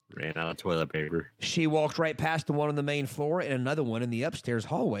 Ran out of toilet paper. She walked right past the one on the main floor and another one in the upstairs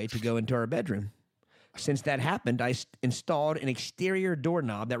hallway to go into our bedroom. Since that happened, I installed an exterior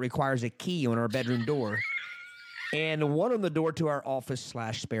doorknob that requires a key on our bedroom door and one on the door to our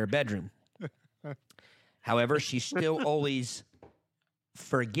office/spare bedroom. However, she's still always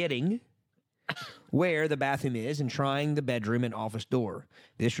forgetting where the bathroom is and trying the bedroom and office door.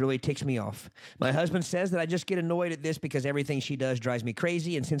 This really ticks me off. My husband says that I just get annoyed at this because everything she does drives me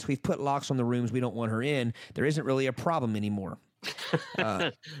crazy, and since we've put locks on the rooms we don't want her in, there isn't really a problem anymore.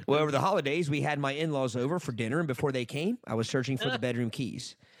 Well, over the holidays, we had my in-laws over for dinner, and before they came, I was searching for the bedroom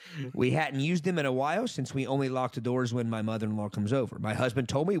keys. We hadn't used them in a while since we only lock the doors when my mother-in-law comes over. My husband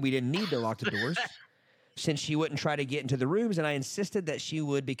told me we didn't need to lock the doors since she wouldn't try to get into the rooms, and I insisted that she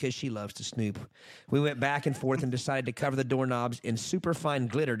would because she loves to snoop. We went back and forth and decided to cover the doorknobs in superfine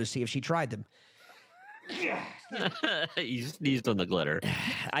glitter to see if she tried them. You sneezed on the glitter.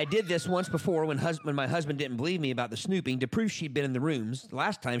 I did this once before when my husband didn't believe me about the snooping to prove she'd been in the rooms.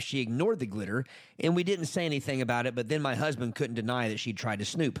 Last time she ignored the glitter, and we didn't say anything about it, but then my husband couldn't deny that she'd tried to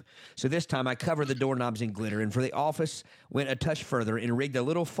snoop. So this time I covered the doorknobs in glitter, and for the office, went a touch further and rigged a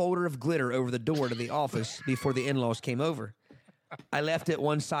little folder of glitter over the door to the office before the in-laws came over. I left it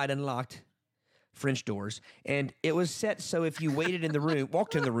one side unlocked, French doors, and it was set so if you walked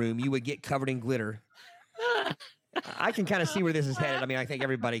in the room, you would get covered in glitter. I can kind of see where this is headed. I mean, I think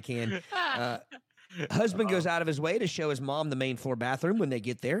everybody can. Husband goes out of his way to show his mom the main floor bathroom when they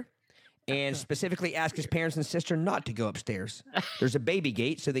get there and specifically ask his parents and sister not to go upstairs. There's a baby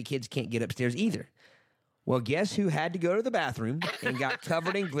gate, so the kids can't get upstairs either. Well, guess who had to go to the bathroom and got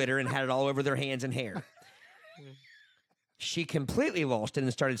covered in glitter and had it all over their hands and hair? She completely lost it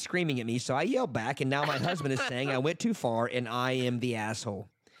and started screaming at me, so I yelled back, and now my husband is saying I went too far and I am the asshole.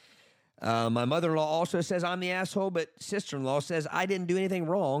 My mother-in-law also says I'm the asshole, but sister-in-law says I didn't do anything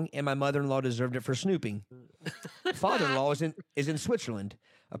wrong, and my mother-in-law deserved it for snooping. Father-in-law is in Switzerland.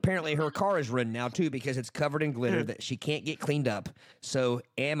 Apparently, her car is ruined now too because it's covered in glitter that she can't get cleaned up. So,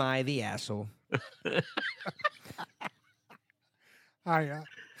 am I the asshole? I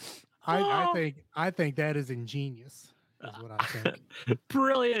think that is ingenious. Is what I think.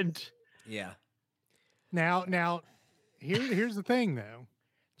 Brilliant. Yeah. Now, here's the thing though.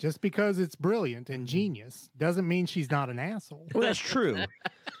 Just because it's brilliant and genius doesn't mean she's not an asshole. Well, that's true.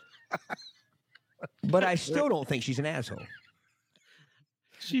 But I still don't think she's an asshole.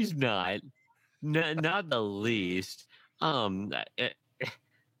 She's not. Not the least. It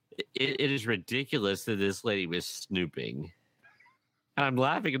is ridiculous that this lady was snooping. I'm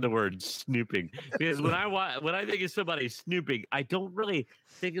laughing at the word snooping because when I think of somebody snooping, I don't really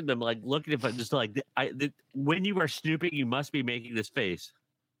think of them like looking at just like when you are snooping, you must be making this face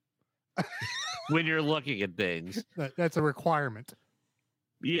when you're looking at things. That's a requirement.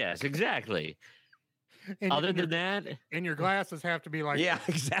 Yes, exactly. And, Other and than your, that, and your glasses have to be like Yeah,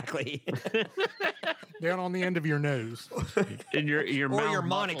 exactly. down on the end of your nose. and your Or mouth your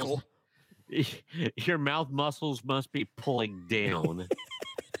monocle. your mouth muscles must be pulling down.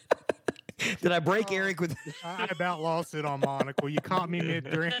 Did I break Eric with? I about lost it on monocle. You caught me mid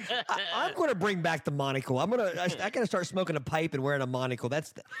drink. I'm going to bring back the monocle. I got to start smoking a pipe and wearing a monocle.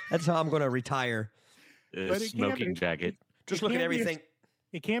 That's how I'm going to retire. But it can't Smoking be- jacket. Just It look at can't be a- everything.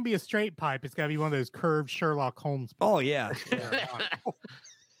 It can't be a straight pipe. It's got to be one of those curved Sherlock Holmes. Oh yeah,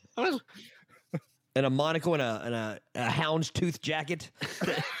 I was- and a monocle and a houndstooth jacket.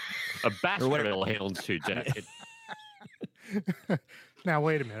 A Baskerville houndstooth jacket. Now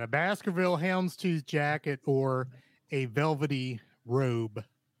wait a minute. A Baskerville houndstooth jacket or a velvety robe.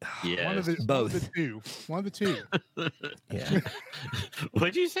 Yes. One of the Both. two. One of the two. Yeah,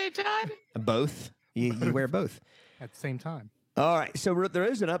 What'd you say, Todd? both. You wear both. At the same time. All right, so there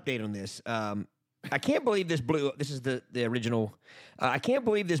is an update on this. I can't believe this blew up. This is the original. I can't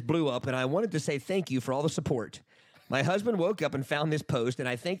believe this blew up, and I wanted to say thank you for all the support. My husband woke up and found this post, and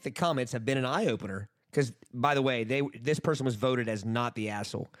I think the comments have been an eye opener. Because, by the way, this person was voted as not the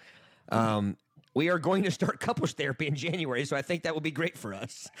asshole. We are going to start couples therapy in January, so I think that will be great for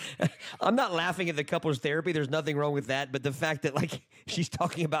us. I'm not laughing at the couples therapy. There's nothing wrong with that, but the fact that like she's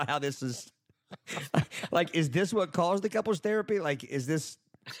talking about how this is. Like, is this what caused the couples therapy? Like,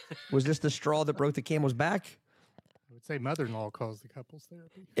 was this the straw that broke the camel's back? I would say mother-in-law calls the couples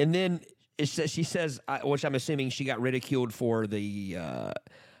therapy. And then she says, which I'm assuming she got ridiculed for the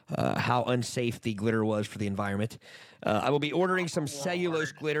how unsafe the glitter was for the environment. I will be ordering some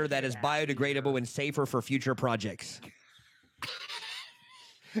cellulose glitter that is biodegradable and safer for future projects.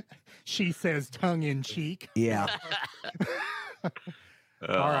 She says tongue in cheek. Yeah.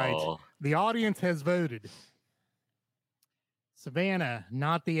 All right. Oh. The audience has voted. Savannah,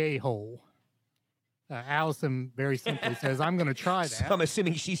 not the a-hole. Allison very simply says, I'm going to try So that. I'm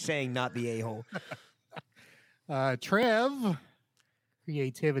assuming she's saying not the a-hole. Trev,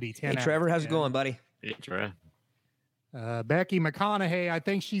 creativity, 10 Hey, out of Trevor, how's it 10. going, buddy? Yeah, Trey. Becky McConaughey, I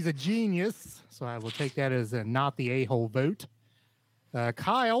think she's a genius, so I will take that as a not the a-hole vote.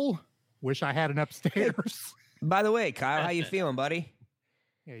 Kyle, wish I had an upstairs. By the way, Kyle, how you feeling, buddy?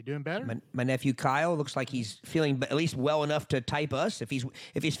 Yeah, you doing better? My nephew Kyle looks like he's feeling at least well enough to type us. If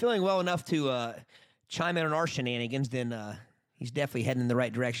he's feeling well enough to chime in on our shenanigans, then he's definitely heading in the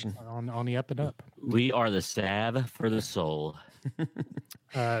right direction. On the up and up. We are the salve for the soul.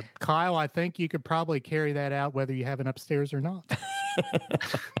 Kyle, I think you could probably carry that out whether you have an upstairs or not.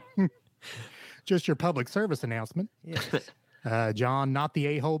 Just your public service announcement. Yes. John, not the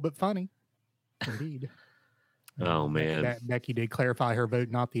a-hole, but funny. Indeed. Oh man. Becky did clarify her vote,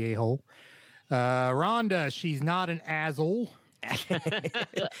 not the a-hole. Rhonda, she's not an asshole.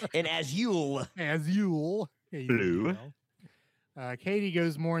 And as you'll As you'll. Blue. Katie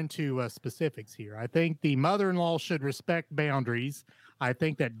goes more into specifics here. I think the mother-in-law should respect boundaries. I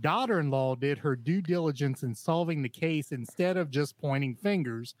think that daughter-in-law did her due diligence in solving the case instead of just pointing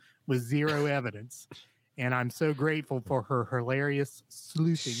fingers with zero evidence. And I'm so grateful for her hilarious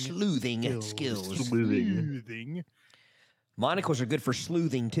sleuthing skills. Sleuthing. Monocles are good for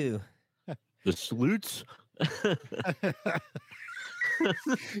sleuthing too. The sleuths.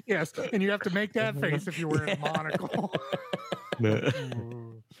 Yes, and you have to make that face if you're wearing a monocle.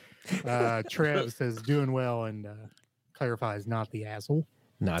 Trev says doing well and clarifies not the asshole.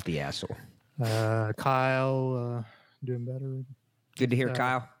 Not the asshole. Kyle doing better. Good to hear,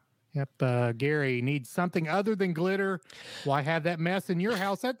 Kyle. Yep. Gary needs something other than glitter. Why have that mess in your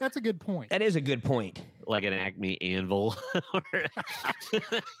house? That's a good point. That is a good point. Like an Acme anvil.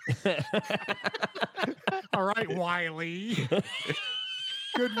 All right, Wiley.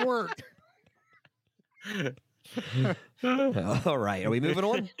 Good work. All right. Are we moving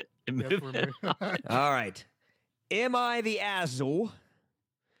on? Yes, we're moving. All right. Am I the asshole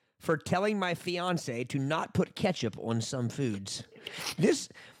for telling my fiance to not put ketchup on some foods?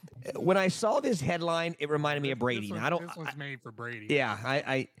 When I saw this headline, it reminded me of Brady. This, Now, this one's made for Brady. Yeah,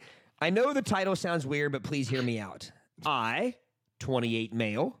 I know the title sounds weird, but please hear me out. I, 28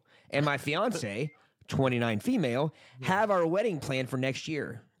 male, and my fiance, 29 female, have our wedding planned for next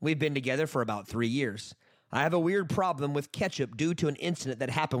year. We've been together for about 3 years. I have a weird problem with ketchup due to an incident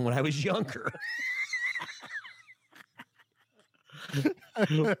that happened when I was younger.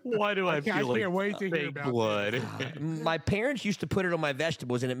 Why do I I feel like can't wait to hear fake about blood? My parents used to put it on my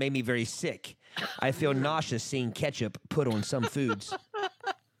vegetables, and it made me very sick. I feel nauseous seeing ketchup put on some foods.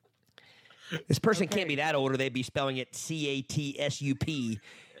 This person can't be that old, or they'd be spelling it CATSUP.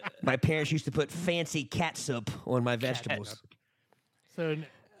 My parents used to put fancy catsup on my vegetables. So,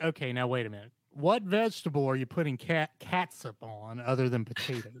 okay, now wait a minute. What vegetable are you putting catsup on other than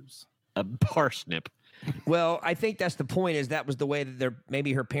potatoes? A parsnip. Well, I think that's the point. Is that was the way that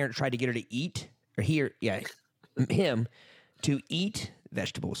maybe her parents tried to get her to eat, or him to eat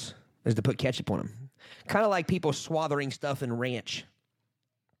vegetables, is to put ketchup on them. Kind of like people swathering stuff in ranch.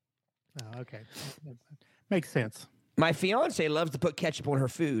 Oh, okay. Makes sense. My fiance loves to put ketchup on her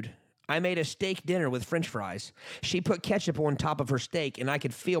food. I made a steak dinner with French fries. She put ketchup on top of her steak, and I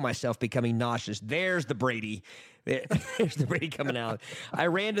could feel myself becoming nauseous. There's the Brady. There's the Brady coming out. I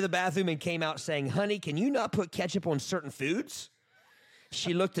ran to the bathroom and came out saying, "Honey, can you not put ketchup on certain foods?"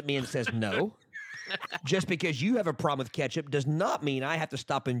 She looked at me and says, "No. Just because you have a problem with ketchup does not mean I have to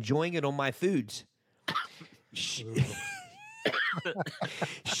stop enjoying it on my foods." She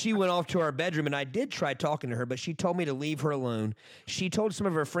went off to our bedroom, and I did try talking to her, but she told me to leave her alone. She told some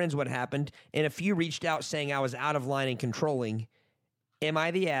of her friends what happened, and a few reached out saying I was out of line and controlling. Am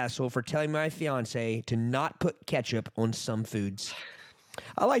I the asshole for telling my fiance to not put ketchup on some foods?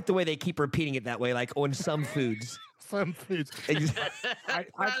 I like the way they keep repeating it that way, like on some foods. Some foods.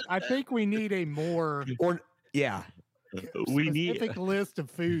 I think we need a more Yeah. specific list of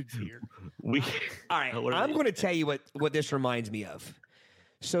foods here. All right, I'm going to tell you what this reminds me of.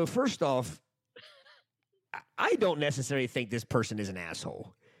 So first off, I don't necessarily think this person is an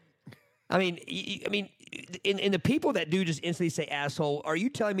asshole. I mean, in the people that do just instantly say asshole, are you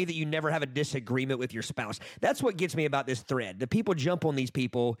telling me that you never have a disagreement with your spouse? That's what gets me about this thread. The people jump on these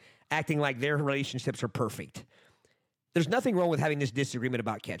people acting like their relationships are perfect. There's nothing wrong with having this disagreement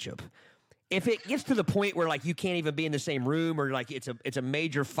about ketchup. If it gets to the point where like you can't even be in the same room, or like it's a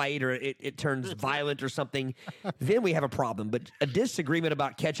major fight, or it turns violent or something, then we have a problem. But a disagreement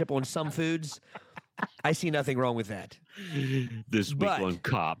about ketchup on some foods, I see nothing wrong with that. This week on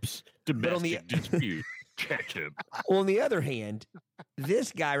Cops, domestic dispute, ketchup. On the other hand,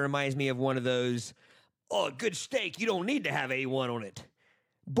 this guy reminds me of one of those, "Oh, a good steak, you don't need to have A1 on it."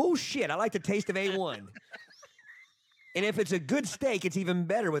 Bullshit. I like the taste of A1. And if it's a good steak, it's even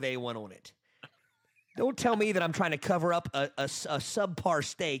better with A1 on it. Don't tell me that I'm trying to cover up a subpar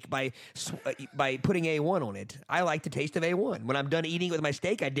steak by putting A1 on it. I like the taste of A1. When I'm done eating it with my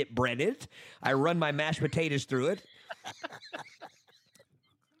steak, I dip bread in it. I run my mashed potatoes through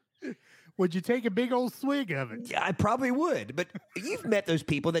it. Would you take a big old swig of it? Yeah, I probably would. But you've met those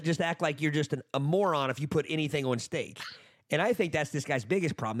people that just act like you're just a moron if you put anything on steak. And I think that's this guy's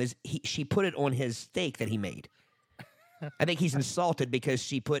biggest problem is she put it on his steak that he made. I think he's insulted because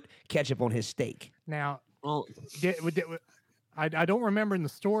she put ketchup on his steak. Now, I don't remember in the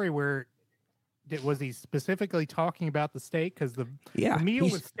story where was he specifically talking about the steak, because the meal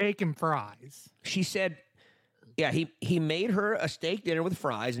was steak and fries. She said, yeah, he made her a steak dinner with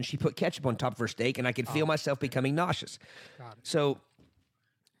fries, and she put ketchup on top of her steak, and I could feel myself becoming nauseous. So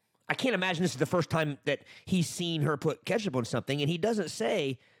I can't imagine this is the first time that he's seen her put ketchup on something, and he doesn't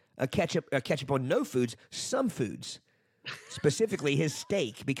say a ketchup on no foods, some foods. Specifically his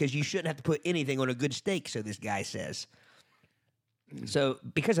steak, because you shouldn't have to put anything on a good steak, so this guy says. So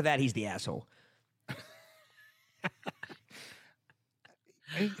because of that, he's the asshole.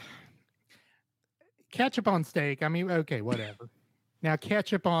 Ketchup on steak, I mean, okay, whatever. Now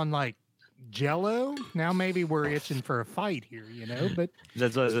ketchup on like Jell-O, now maybe we're itching for a fight here, but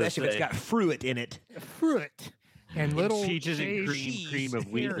That's what especially if it's got fruit in it. Fruit and little peaches and cream of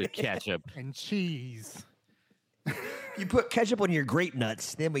wheat with ketchup and cheese. You put ketchup on your grape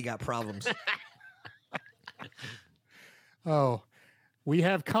nuts, then we got problems. Oh, we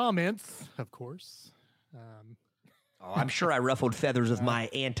have comments, of course. I'm sure I ruffled feathers with my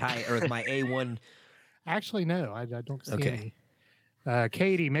my A1. Actually, no, I don't see any.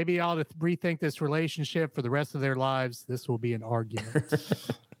 Katie, maybe I ought to rethink this relationship for the rest of their lives. This will be an argument.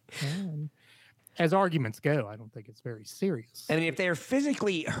 As arguments go, I don't think it's very serious. I mean, if they're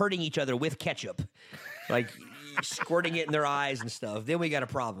physically hurting each other with ketchup, like squirting it in their eyes and stuff, then we got a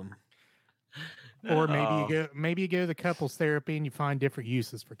problem. Or maybe you go to the couples therapy and you find different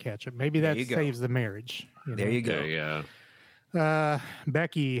uses for ketchup. Maybe that saves the marriage. There you go. Yeah.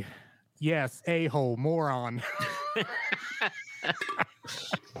 Becky, yes, a-hole, moron.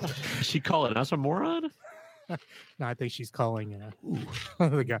 Is she calling us a moron? No, I think she's calling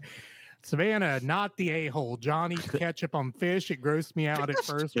the guy. Savannah, not the a-hole. Johnny ketchup on fish. It grossed me out at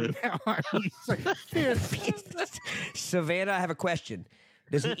first, but now I'm using fish. Savannah, I have a question.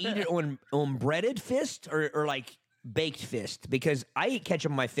 Does he eat it on breaded fist or like baked fist? Because I eat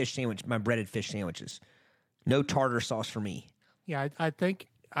ketchup on my fish sandwich, my breaded fish sandwiches. No tartar sauce for me. Yeah, I think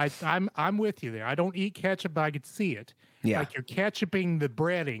I'm with you there. I don't eat ketchup, but I could see it. Yeah. Like you're ketchuping the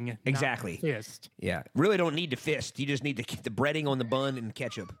breading, not the Exactly. fist. Yeah. Really don't need to fist. You just need to keep the breading on the bun and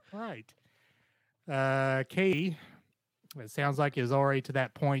ketchup. Right. Katie, it sounds like is already to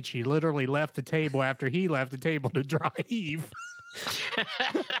that point. She literally left the table after he left the table to drive.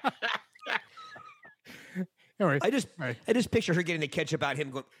 Anyway, I just picture her getting the ketchup out,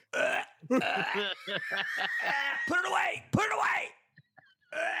 him going, put it away, put it away.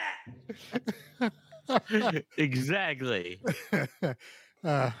 Exactly.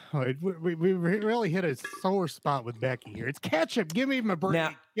 we really hit a sore spot with Becky here. It's ketchup. Give me my break.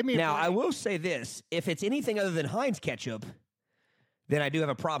 Now, I will say this: if it's anything other than Heinz ketchup, then I do have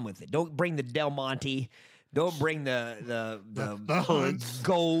a problem with it. Don't bring the Del Monte. Don't bring the Hunts.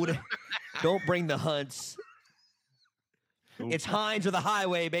 Gold. Don't bring the Hunts. It's Heinz or the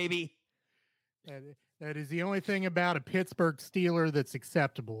highway, baby. That is the only thing about a Pittsburgh Steeler that's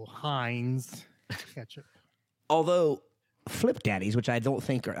acceptable. Heinz ketchup. Although Flip Daddies, which I don't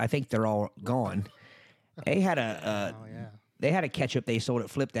think I think they're all gone. They had a they had a ketchup they sold at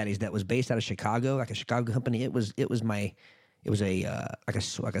Flip Daddies that was based out of Chicago, like a Chicago company. It was a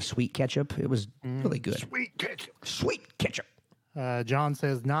like a sweet ketchup. It was really good. Sweet ketchup. John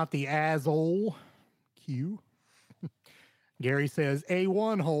says not the asshole. Q. Gary says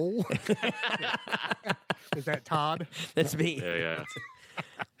A1 hole. Is that Todd? That's me. Yeah.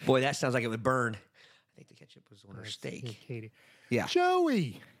 Boy, that sounds like it would burn. I think the ketchup was on her steak. Katie. Yeah.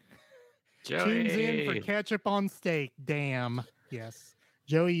 Joey. Tunes in for Joey. ketchup on steak. Damn. Yes.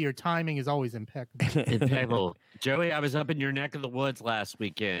 Joey, your timing is always impeccable. Impeccable. Joey, I was up in your neck of the woods last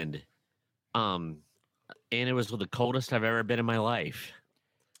weekend. And it was the coldest I've ever been in my life.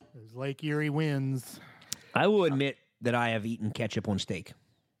 Those Lake Erie winds. I will admit that I have eaten ketchup on steak.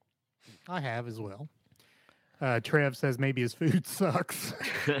 I have as well. Trev says maybe his food sucks.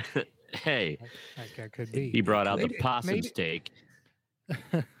 Hey, That could be. he brought out the Maybe- possum maybe- steak.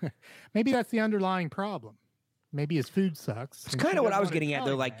 Maybe that's the underlying problem. Maybe his food sucks. It's and kind she of what doesn't I was wanna getting at, tell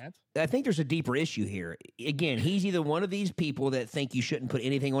though. him Like, that. I think there's a deeper issue here. Again, he's either one of these people that think you shouldn't put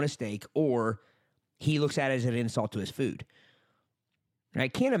anything on a steak, or he looks at it as an insult to his food. I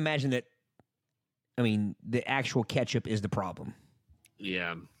can't imagine that. I mean, the actual ketchup is the problem.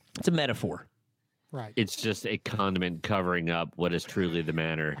 Yeah. It's a metaphor. Right. It's just a condiment covering up what is truly the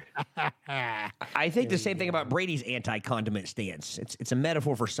matter. I think the same thing about Brady's anti-condiment stance. It's a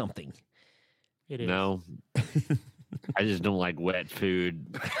metaphor for something. It is. No. I just don't like wet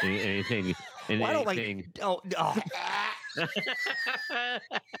food. Anything. Well, I don't like. anything. Oh,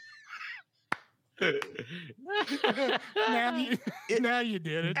 now you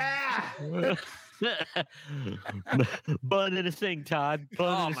did it. Bun in a sink, Todd. Bun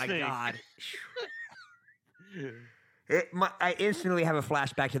oh in a my sink. God. I instantly have a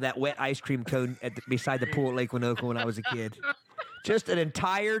flashback to that wet ice cream cone beside the pool at Lake Winoka when I was a kid. Just an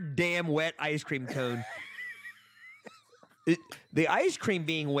entire damn wet ice cream cone. The ice cream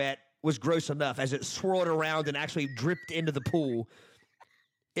being wet was gross enough as it swirled around and actually dripped into the pool.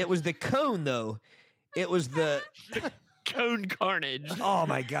 It was the cone, though. It was the Cone carnage. oh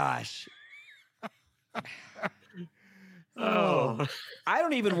my gosh. Oh. I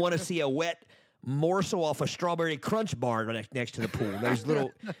don't even want to see a wet morsel off a strawberry crunch bar next to the pool. There's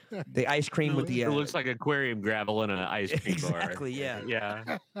the ice cream with the It looks like aquarium gravel in an ice cream bar. exactly,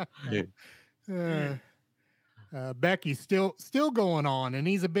 yeah. Yeah. Becky's still going on, and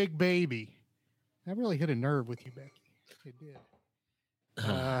he's a big baby. That really hit a nerve with you, Becky. It did.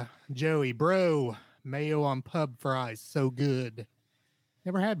 Joey, bro, mayo on pub fries, so good.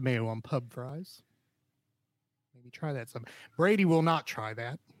 Never had mayo on pub fries. Maybe try that some. Brady will not try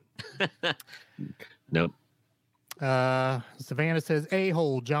that. Nope. Savannah says,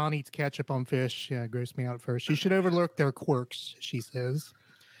 a-hole, John eats ketchup on fish. Yeah, grossed me out at first. You should overlook their quirks, she says.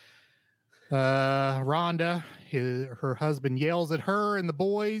 Rhonda, her husband yells at her and the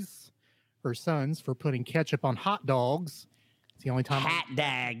boys, her sons, for putting ketchup on hot dogs. It's the only time. Hat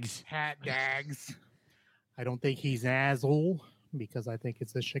dags. Hat dags. I don't think he's an asshole because I think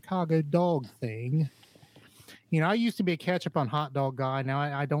it's a Chicago dog thing. You know, I used to be a ketchup on hot dog guy. Now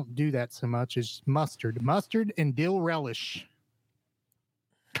I don't do that so much. It's mustard and dill relish.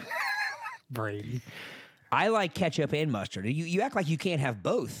 Brady. I like ketchup and mustard. You act like you can't have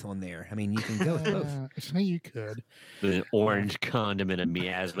both on there. I mean, you can go with both. You could. The orange condiment, a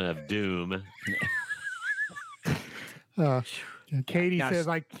miasma of doom. Katie Now, says,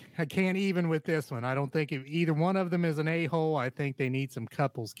 I can't even with this one. I don't think if either one of them is an a-hole. I think they need some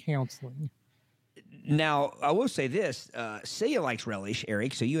couples counseling. Now, I will say this. Celia likes relish,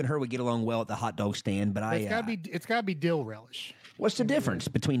 Eric, so you and her would get along well at the hot dog stand, but It's gotta be dill relish. What's the difference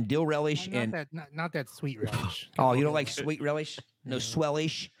between dill relish and... Not that sweet relish. Oh, you don't like sweet relish? No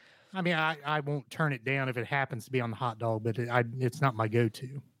swellish? I mean, I won't turn it down if it happens to be on the hot dog, but it's not my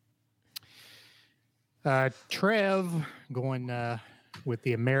go-to. Trev going with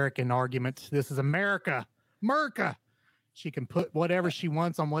the American argument. This is America. She can put whatever she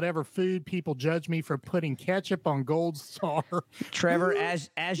wants on whatever food. People judge me for putting ketchup on Gold Star. Trevor,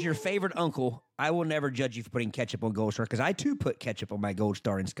 as your favorite uncle, I will never judge you for putting ketchup on Gold Star because I too put ketchup on my Gold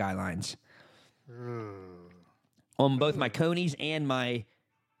Star and Skylines. On both my Conies and my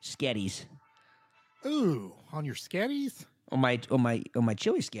Sketties. Ooh, on your Sketties? On my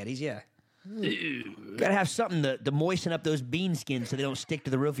chili Sketties, yeah. Gotta have something to moisten up those bean skins so they don't stick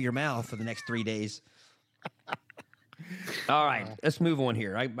to the roof of your mouth for the next 3 days. All right, let's move on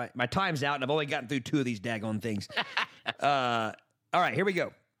here. My time's out, and I've only gotten through 2 of these daggone things. All right, here we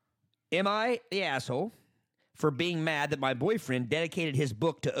go. Am I the asshole for being mad that my boyfriend dedicated his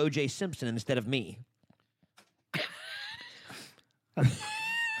book to O.J. Simpson instead of me?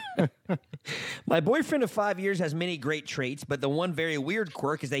 My boyfriend of 5 years has many great traits, but the one very weird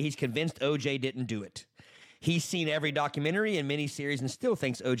quirk is that he's convinced OJ didn't do it. He's seen every documentary and miniseries and still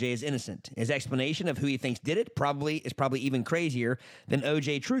thinks OJ is innocent. His explanation of who he thinks did it is probably even crazier than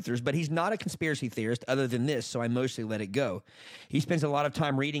OJ truthers, but he's not a conspiracy theorist other than this, so I mostly let it go. He spends a lot of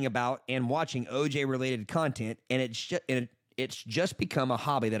time reading about and watching OJ-related content, and it's just become a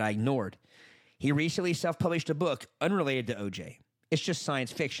hobby that I ignored. He recently self-published a book unrelated to OJ. It's just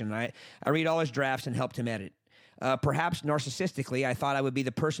science fiction. I read all his drafts and helped him edit. Perhaps narcissistically, I thought I would be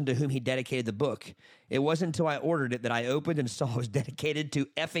the person to whom he dedicated the book. It wasn't until I ordered it that I opened and saw it was dedicated to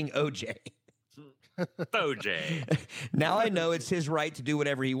effing OJ. OJ. Now I know it's his right to do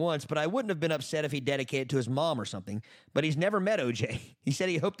whatever he wants, but I wouldn't have been upset if he dedicated it to his mom or something. But he's never met OJ. He said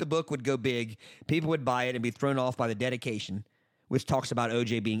he hoped the book would go big, people would buy it and be thrown off by the dedication, which talks about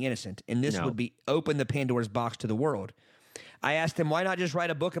OJ being innocent. And this would be open the Pandora's box to the world. I asked him, why not just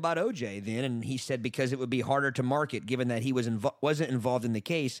write a book about OJ then? And he said because it would be harder to market given that he wasn't involved in the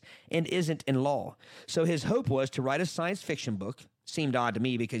case and isn't in law. So his hope was to write a science fiction book. Seemed odd to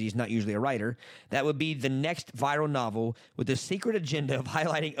me because he's not usually a writer. That would be the next viral novel with the secret agenda of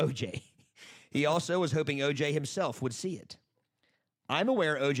highlighting OJ. He also was hoping OJ himself would see it. I'm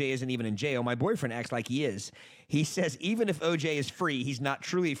aware OJ isn't even in jail. My boyfriend acts like he is. He says even if OJ is free, he's not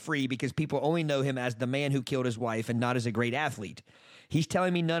truly free because people only know him as the man who killed his wife and not as a great athlete. He's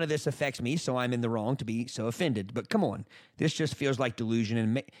telling me none of this affects me, so I'm in the wrong to be so offended. But come on, this just feels like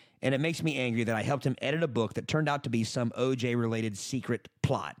delusion, and it makes me angry that I helped him edit a book that turned out to be some OJ-related secret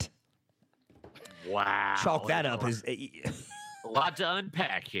plot. Wow. Chalk that up as... A lot to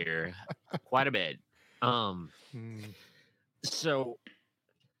unpack here. Quite a bit. So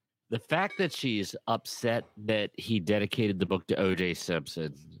the fact that she's upset that he dedicated the book to O.J.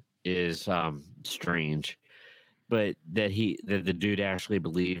 Simpson is strange, but that the dude actually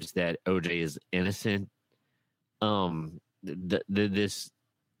believes that O.J. is innocent.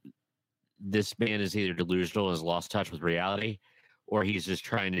 This man is either delusional and has lost touch with reality, or he's just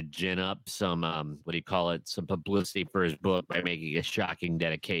trying to gin up some some publicity for his book by making a shocking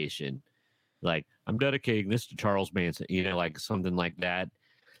dedication. Like, I'm dedicating this to Charles Manson, like something like that.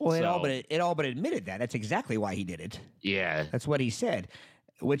 Well, it all but admitted that. That's exactly why he did it. Yeah. That's what he said,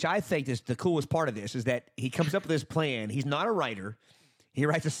 which I think is the coolest part of this is that he comes up with this plan. He's not a writer. He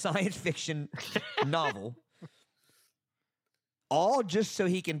writes a science fiction novel, all just so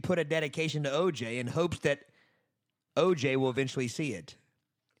he can put a dedication to OJ in hopes that OJ will eventually see it.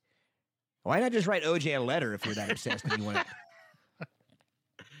 Why not just write OJ a letter if you're that obsessed and you want it?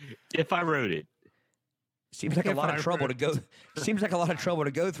 If I wrote it. Seems like a lot of trouble to go. Seems like a lot of trouble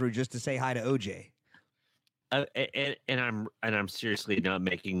to go through just to say hi to OJ. And I'm seriously not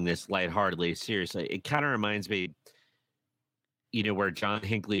making this lightheartedly. Seriously, it kind of reminds me, where John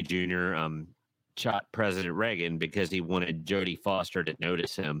Hinckley Jr. Shot President Reagan because he wanted Jodie Foster to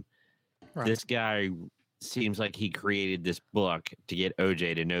notice him. Right. This guy seems like he created this book to get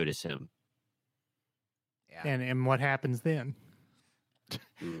OJ to notice him. Yeah. And what happens then?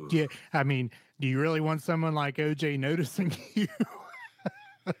 Do you really want someone like OJ noticing you?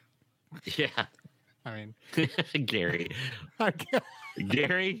 Yeah. I mean, Gary.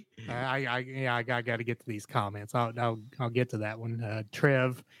 Gary? I got to get to these comments. I'll get to that one.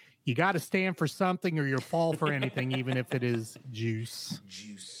 Trev, you got to stand for something or you'll fall for anything, even if it is juice.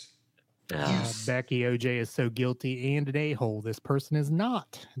 Becky, OJ is so guilty and an a-hole. This person is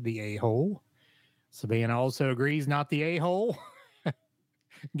not the a-hole. Savannah also agrees, not the a-hole.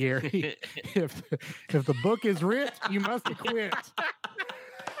 Gary, if the book is writ, you must acquit.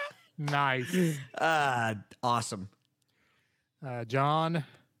 Nice. Awesome. John,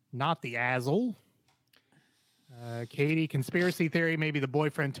 not the Azel. Katie, conspiracy theory. Maybe the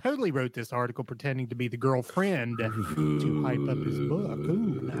boyfriend totally wrote this article pretending to be the girlfriend to hype up his book.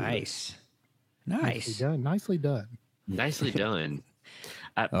 Ooh, Nice. nicely done. Nicely done. Nicely done.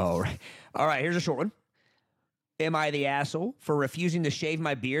 All right. Here's a short one. Am I the asshole for refusing to shave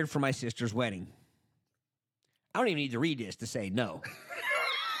my beard for my sister's wedding? I don't even need to read this to say no.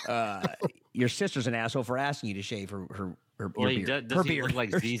 Your sister's an asshole for asking you to shave her Well, your beard. does her he beard. look like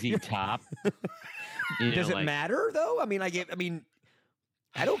ZZ Top? Does it matter though? I mean, I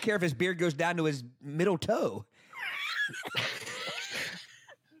don't care if his beard goes down to his middle toe.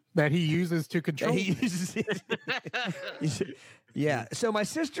 That he uses to that control. he uses it. Yeah. So my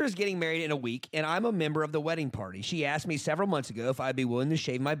sister is getting married in a week, and I'm a member of the wedding party. She asked me several months ago if I'd be willing to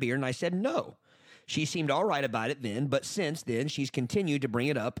shave my beard, and I said no. She seemed all right about it then, but since then, she's continued to bring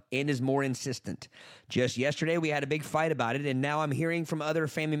it up and is more insistent. Just yesterday, we had a big fight about it, and now I'm hearing from other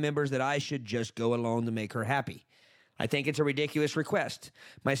family members that I should just go along to make her happy. I think it's a ridiculous request.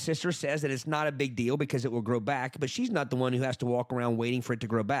 My sister says that it's not a big deal because it will grow back, but she's not the one who has to walk around waiting for it to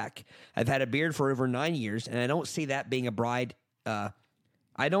grow back. I've had a beard for over 9 years, and I don't see that being a bride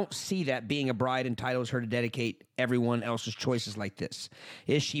entitles her to dedicate everyone else's choices like this.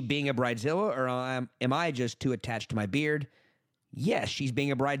 Is she being a bridezilla, or am I just too attached to my beard? Yes, she's being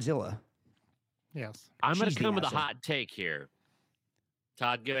a bridezilla. Yes. I'm going She's to the come with a asshole. hot take here.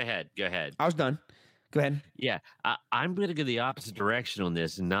 Todd, go ahead. I was done. Go ahead. Yeah, I'm going to go the opposite direction on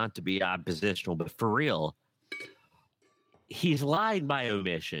this, and not to be oppositional, but for real, he's lied by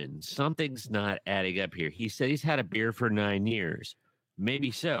omission. Something's not adding up here. He said he's had a beard for 9 years. Maybe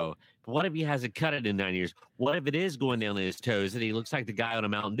so. But what if he hasn't cut it in 9 years? What if it is going down to his toes and he looks like the guy on a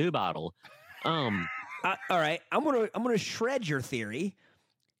Mountain Dew bottle? All right, I'm gonna shred your theory.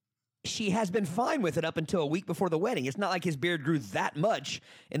 She has been fine with it up until a week before the wedding. It's not like his beard grew that much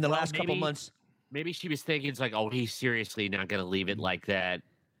in the last couple months. Maybe she was thinking it's like, oh, he's seriously not going to leave it like that,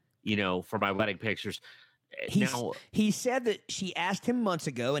 for my wedding pictures. He said that she asked him months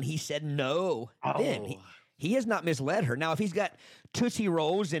ago, and he said no. Then he has not misled her. Now, if he's got Tootsie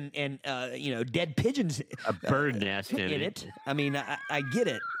Rolls and dead pigeons, a bird nest in it. I mean, I get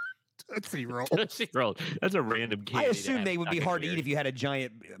it. Tootsie Roll. Tootsie Roll. That's a random candy. I assume they would be hard to eat if you had a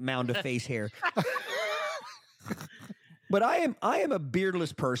giant mound of face hair. But I am a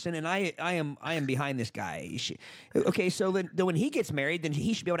beardless person, and I am behind this guy. So then when he gets married, then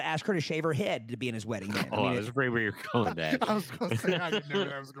he should be able to ask her to shave her head to be in his wedding. Then. I was afraid where you're going with that. I was going to say I didn't know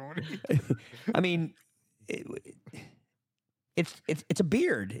where I was going. I mean, it's a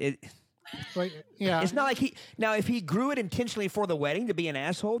beard. It's not like if he grew it intentionally for the wedding to be an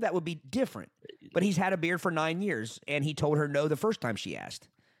asshole, that would be different. But he's had a beard for 9 years, and he told her no the first time she asked.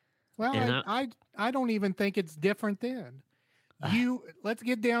 Well, I don't even think it's different then. Let's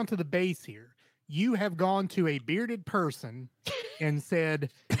get down to the base here. You have gone to a bearded person and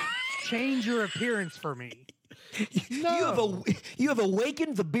said, change your appearance for me. No. You have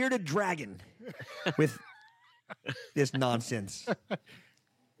awakened the bearded dragon with this nonsense.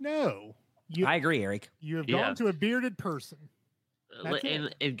 No. I agree, Eric. You have gone to a bearded person.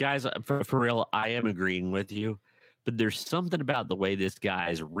 And guys, for real, I am agreeing with you. But there's something about the way this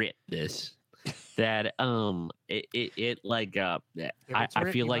guy's writ this that I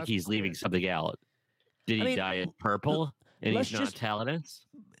feel like he's leaving something out. Did he dye it purple and he's not telling us?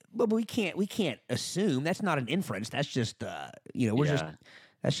 But we can't assume. That's not an inference. That's just that's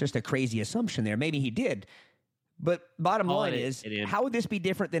just a crazy assumption there. Maybe he did. But bottom line is, how would this be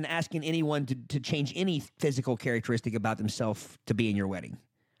different than asking anyone to change any physical characteristic about themselves to be in your wedding?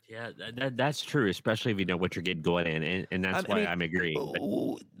 Yeah, that's true, especially if you know what you're getting going in, and that's why I'm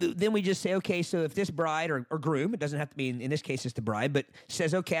agreeing. Then we just say, okay, so if this bride or groom, it doesn't have to be, in this case, it's the bride, but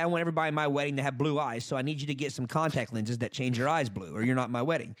says, okay, I want everybody in my wedding to have blue eyes, so I need you to get some contact lenses that change your eyes blue, or you're not in my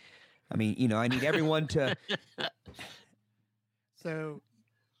wedding. I mean, I need everyone to... So,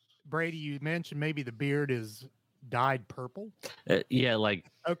 Brady, you mentioned maybe the beard is dyed purple?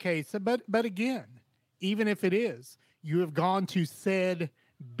 Okay, so, but again, even if it is, you have gone to said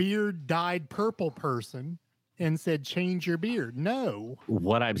beard dyed purple person and said change your beard. No.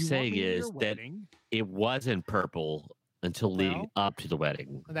 What I'm saying is that it wasn't purple until leading Well, up to the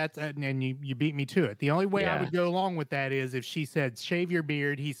wedding. That's and you beat me to it. The only way I Yeah. would go along with that is if she said shave your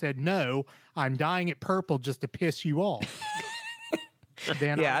beard. He said no, I'm dyeing it purple just to piss you off.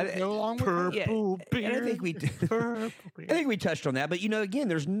 Then Yeah, I would go along with that. Yeah, and I think we Purple I beard. think we touched on that, but again,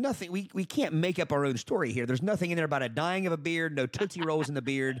 there's nothing we can't make up our own story here. There's nothing in there about a dying of a beard, no Tootsie Rolls in the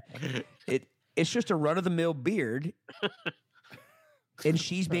beard. It's just a run of the mill beard, and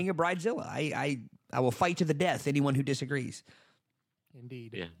she's being a bridezilla. I will fight to the death anyone who disagrees.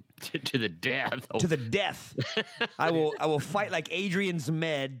 Indeed. Yeah, to the death. To the death, I will fight like Adrian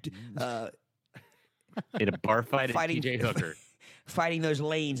Zmed, In a bar fight at Fighting- TJ Hooker. fighting those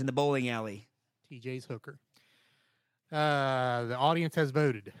lanes in the bowling alley. TJ's hooker. The audience has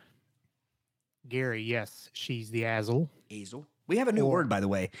voted. Gary, yes, she's the Azel. Azel. We have a new Or- word, by the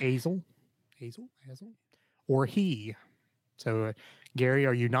way. Azel. Or he. So, Gary,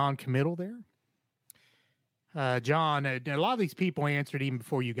 are you non-committal there? John, a lot of these people answered even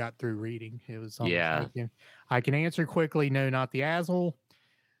before you got through reading. It was almost Yeah. like, I can answer quickly. No, not the Azel.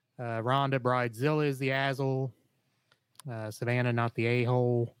 Rhonda Bridezilla is the Azel. Savannah, not the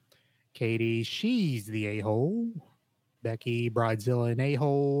a-hole. Katie, she's the a-hole. Becky, Bridezilla, an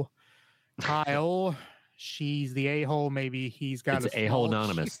a-hole. Kyle, she's the a-hole. Maybe he's got It's a a-hole small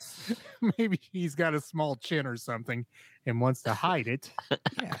anonymous. maybe he's got a small chin or something and wants to hide it.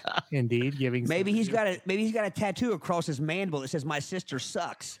 Yeah. Indeed, giving Maybe he's got a tattoo across his mandible that says "My sister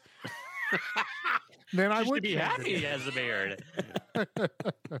sucks." Then I You should would be change happy it. he has a beard.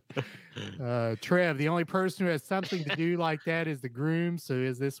 Trev, the only person who has something to do like that is the groom. So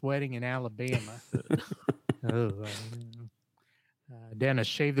is this wedding in Alabama? Dennis,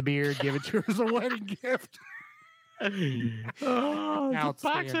 shave the beard, give it to her as a wedding gift. Oh, it's a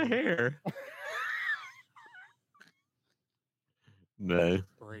box of Outstanding. hair. No.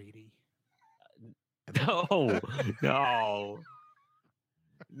 Brady. No.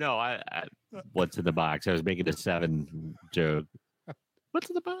 No, I what's in the box? I was making a 7 joke. What's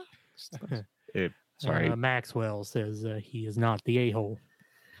in the box? Sorry. Maxwell says he is not the a-hole.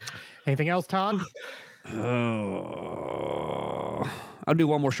 Anything else, Todd? Oh, I'll do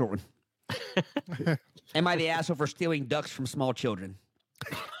one more short one. Am I the asshole for stealing ducks from small children?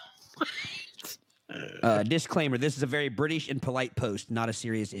 Disclaimer: this is a very British and polite post, not a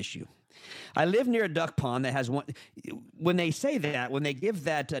serious issue. I live near a duck pond that has one. When they say that, when they give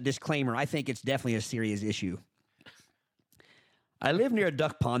that disclaimer, I think it's definitely a serious issue. I live near a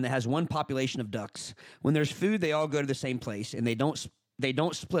duck pond that has one population of ducks. When there's food, they all go to the same place, and they don't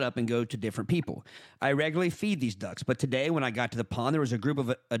split up and go to different people. I regularly feed these ducks, but today when I got to the pond, there was a group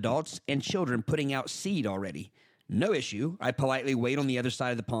of adults and children putting out seed already. No issue. I politely wait on the other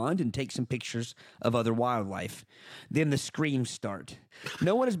side of the pond and take some pictures of other wildlife. Then the screams start.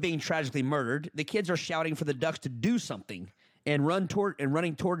 No one is being tragically murdered. The kids are shouting for the ducks to do something and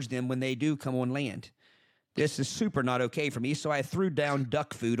running towards them when they do come on land. This is super not okay for me, so I threw down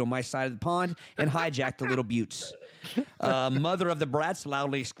duck food on my side of the pond and hijacked the little buttes. Mother of the brats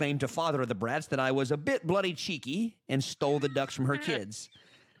loudly exclaimed to father of the brats that I was a bit bloody cheeky and stole the ducks from her kids.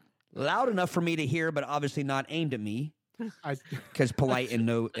 Loud enough for me to hear, but obviously not aimed at me, because polite and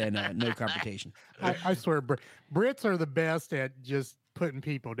no confrontation. I swear, Brits are the best at just putting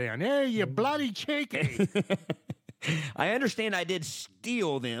people down. Hey, you bloody cheeky. I understand I did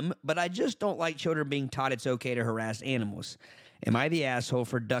steal them, but I just don't like children being taught it's okay to harass animals. Am I the asshole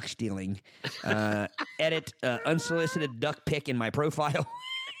for duck stealing? Edit unsolicited duck pic in my profile.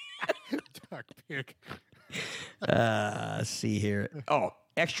 Duck pick. See here. Oh,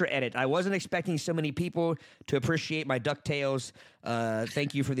 extra edit. I wasn't expecting so many people to appreciate my DuckTales.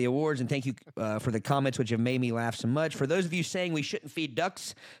 Thank you for the awards, and thank you for the comments, which have made me laugh so much. For those of you saying we shouldn't feed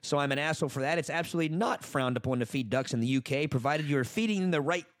ducks, so I'm an asshole for that, it's absolutely not frowned upon to feed ducks in the UK, provided you are feeding them the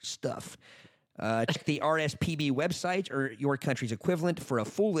right stuff. Check the RSPB website or your country's equivalent for a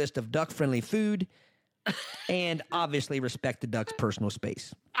full list of duck-friendly food, and obviously respect the duck's personal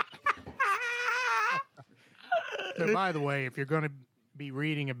space. So, by the way, if you're going to be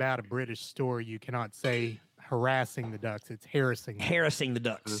reading about a British story, you cannot say harassing the ducks. It's harassing. Them. Harassing the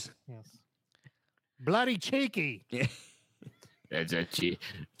ducks. Yes. Bloody cheeky. It's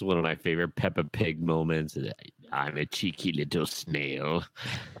one of my favorite Peppa Pig moments. I'm a cheeky little snail.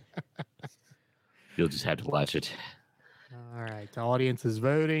 You'll just have to watch it. All right. The audience is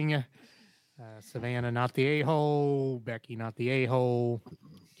voting. Savannah, not the a-hole. Becky, not the a-hole.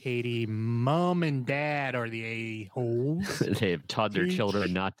 Katie, mom and dad are the a-holes. They have taught their Teach.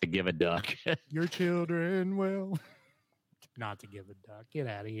 children not to give a duck. Your children will not to give a duck. Get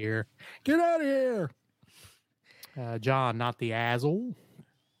out of here. Get out of here. John, not the azel.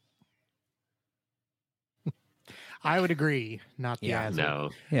 I would agree. Not the Yeah, asshole. No.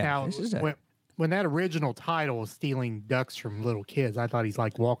 Yeah, Now, this is a, when that original title was stealing ducks from little kids, I thought he's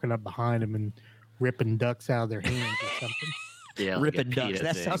like walking up behind them and ripping ducks out of their hands or something. Yeah, like a ripping ducks. PETA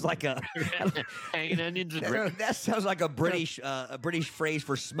That thing. sounds like a hanging onions and that sounds like a British phrase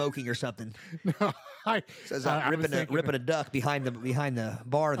for smoking or something. No, Says I was thinking ripping a duck behind the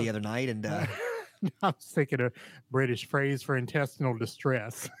bar the other night, and I was thinking a British phrase for intestinal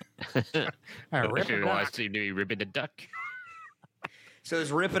distress. Rip a I duck. seem to be ripping a duck. so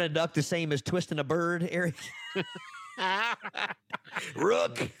is ripping a duck the same as twisting a bird, Eric?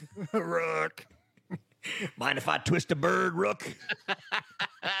 Rook, Rook. mind if I twist a bird, Rook?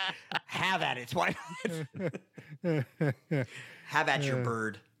 Have at it. Why? Have at your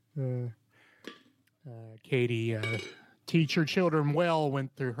bird. Katie, teach your children well,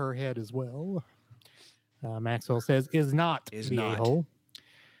 went through her head as well. Maxwell says, is not Is the not. a-hole.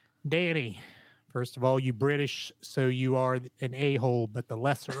 Danny, first of all, you British, so you are an a-hole, but the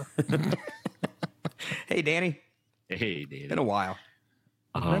lesser. Hey, Danny. Hey, Danny. Been a while.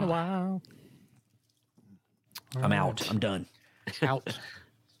 Been a while. I'm out. I'm done. Out.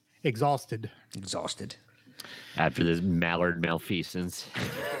 Exhausted. Exhausted. After this mallard malfeasance.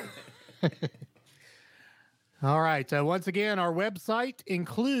 All right. Once again, our website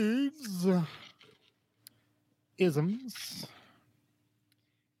includes isms.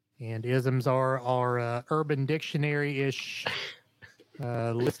 And isms are our Urban Dictionary-ish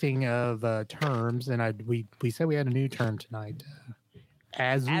listing of terms. And we said we had a new term tonight.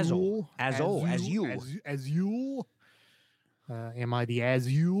 Azul. Azul. Azul. Am I the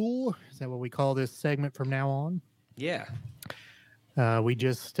Azul? Is that what we call this segment from now on? Yeah. We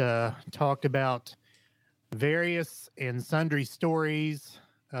just talked about various and sundry stories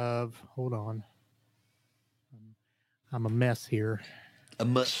of. Hold on. I'm a mess here. A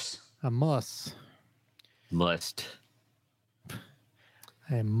muss. A muss. Must.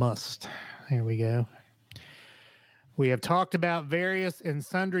 I must. There we go. We have talked about various and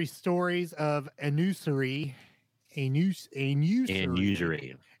sundry stories of usury, and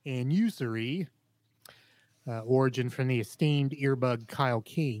usury, origin from the esteemed earbug Kyle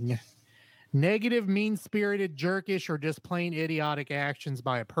King. Negative, mean-spirited, jerkish, or just plain idiotic actions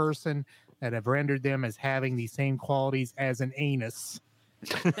by a person that have rendered them as having the same qualities as an anus.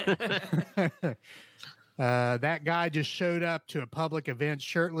 That guy just showed up to a public event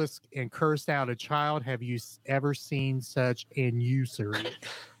shirtless and cursed out a child. Have you ever seen such an usury?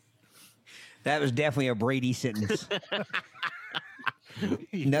 That was definitely a Brady sentence.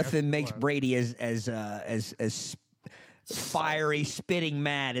 Nothing makes Brady as fiery, spitting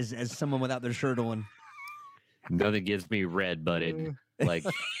mad as someone without their shirt on. Nothing gives me red butted. Like,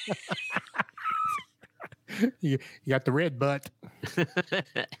 You got the red butt.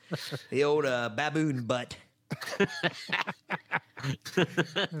 The old baboon butt.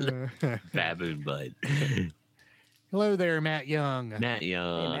 baboon butt. Hello there, Matt Young. Matt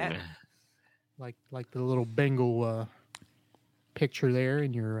Young. Matt. Like the little Bengal picture there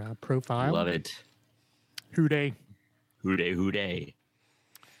in your profile. Love it. Hooday. Hooday.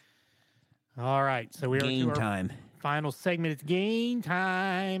 All right, so we are Game to our time. final segment. It's game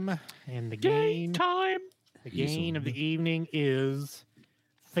time, and the game time. the game of the evening is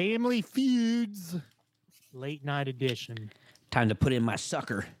Family Feuds Late Night Edition. Time to put in my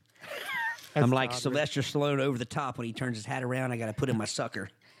sucker. That's I'm like not Sylvester Stallone over the top when he turns his hat around. I got to put in my sucker.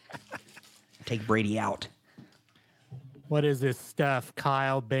 Take Brady out. What is this stuff,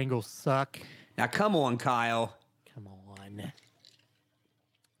 Kyle? Bengals suck. Now, come on, Kyle. Come on.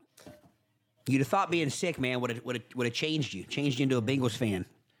 You'd have thought being sick, man, would have changed you. Changed you into a Bengals fan.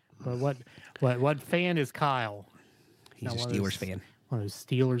 But what fan is Kyle? He's Not a one of those- Steelers fan. One of those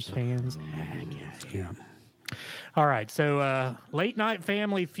Steelers fans. Yeah. All right, so late night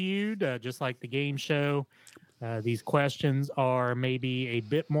Family Feud, just like the game show. These questions are maybe a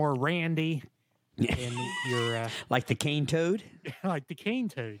bit more randy than your Like the cane toad. like the cane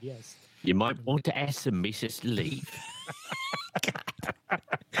toad. Yes. You might want to ask the missus to leave.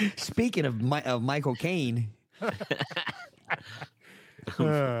 Speaking of Michael Caine,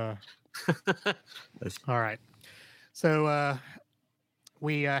 All right. So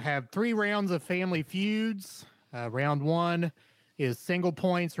we have 3 rounds of Family Feuds. Round 1 is single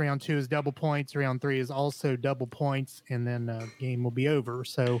points. Round 2 is double points. Round 3 is also double points, and then the game will be over.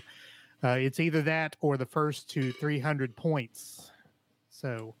 So it's either that or the first to 300 points.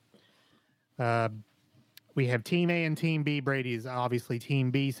 So we have Team A and Team B. Brady is obviously Team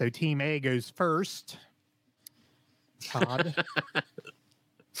B. So Team A goes first. Todd.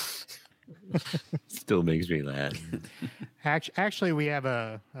 Still makes me laugh. Actually, we have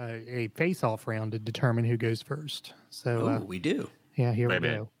a face-off round to determine who goes first. So, Oh, we do. yeah, here Wait we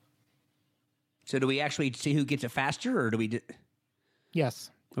a minute. go. So do we actually see who gets it faster, or do we?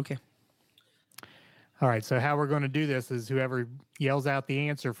 Yes. Okay. All right. So how we're going to do this is whoever yells out the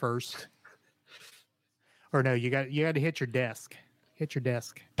answer first. Or no, you got to hit your desk. Hit your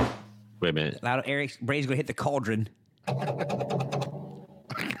desk. Wait a minute. Loud. Eric Brady's gonna hit the cauldron.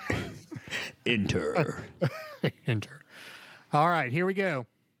 Enter. Enter. All right, here we go.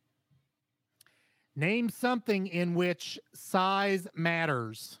 Name something in which size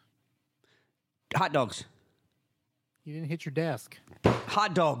matters. Hot dogs. You didn't hit your desk.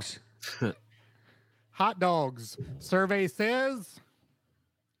 Hot dogs. Hot dogs. Survey says.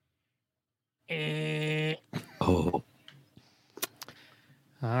 Eh. Oh,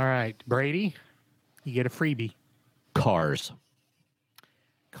 All right, Brady, you get a freebie. cars.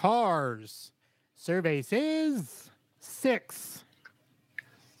 Cars. Survey says 6.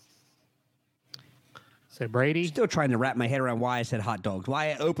 So Brady, Still trying to wrap my head around why I said hot dogs.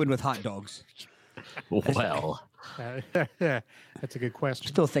 Why I opened with hot dogs. Well, that's a good question.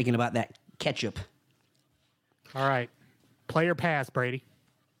 Still thinking about that ketchup. All right, play or pass, Brady.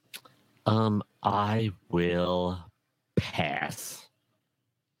 I will pass.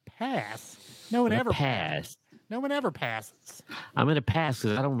 Pass. No one I'm ever gonna pass. No one ever passes. I'm gonna pass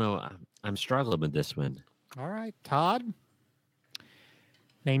because I don't know. I'm struggling with this one. All right, Todd.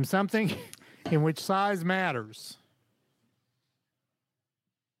 Name something in which size matters.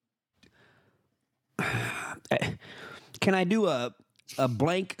 Can I do a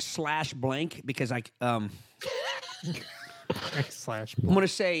blank / blank because Slash I'm going to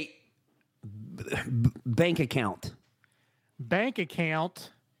say bank account. bank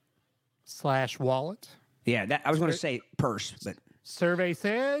account / wallet. Yeah, that I was going to say purse, but Survey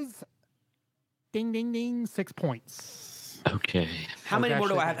says, ding, ding, ding, 6 points. Okay. how many more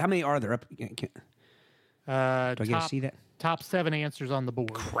do I actually- have? How many are there? Do I get to see that? Top 7 answers on the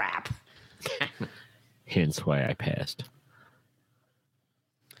board. Crap. Hence why I passed.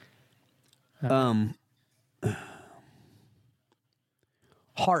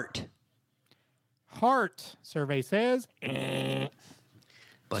 Heart. Heart, survey says,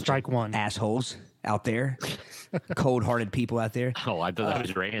 Bunch strike of 1. assholes out there. Cold-hearted people out there. Oh, I thought that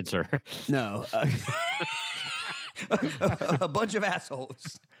was your answer. No. A bunch of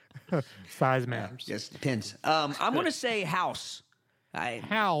assholes. Size matters. Just depends. I'm going to say house.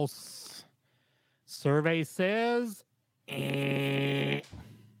 House, survey says, That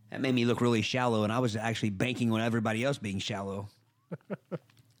made me look really shallow, and I was actually banking on everybody else being shallow.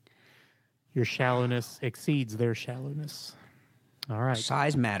 your shallowness exceeds their shallowness. All right,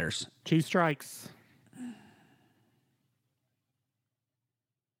 Size matters. 2 strikes.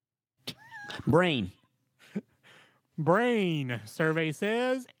 Brain. Brain, survey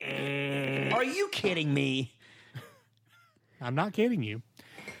says, Are you kidding me? I'm not kidding you.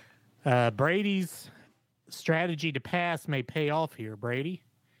 Brady's strategy to pass may pay off here, Brady.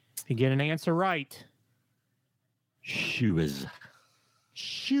 If you get an answer right, Shoes.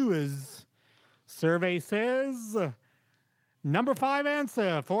 shoes. Survey says number 5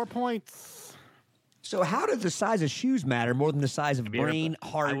 answer, 4 points. So how does the size of shoes matter more than the size of brain, I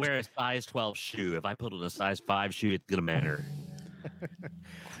heart? wear a size 12 shoe. If I put on a size 5 shoe, it's gonna matter.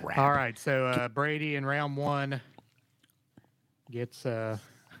 Crap. All right, so Brady in round 1 gets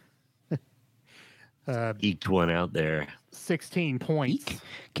Eked one out there. 16 points.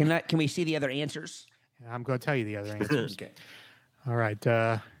 Can we see the other answers? I'm going to tell you the other answers. Okay. All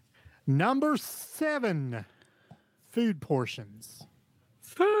right, number 7, food portions.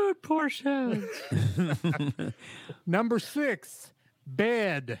 Food portions. Number 6,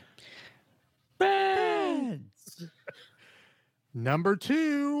 bed. Beds. Number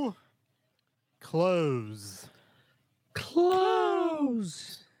 2, clothes.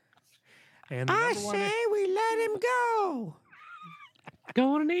 Clothes. And the number one, we let him go.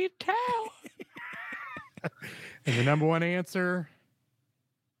 Gonna need a towel. and the number 1 answer,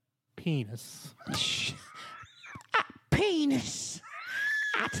 penis. Penis.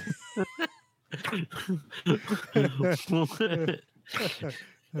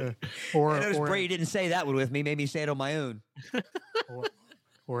 Or, I noticed or, Brady didn't say that one with me. Made me say it on my own.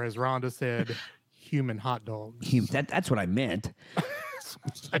 or as Rhonda said, human hot dogs. That's what I meant.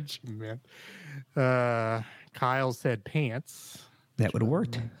 Such a man. Kyle said pants. That would have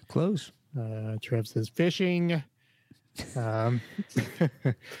worked. Close. Trev says fishing.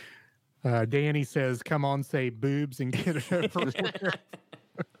 Danny says, come on, say boobs and get it over with.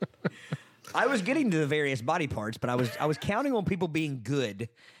 I was getting to the various body parts, but I was counting on people being good,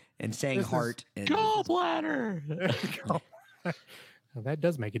 and saying This is heart. And Gallbladder. Well, that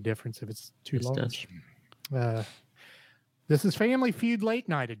does make a difference if it's too This large. This is Family Feud Late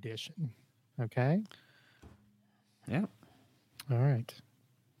Night Edition. Okay. yeah. All right.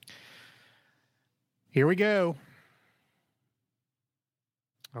 Here we go.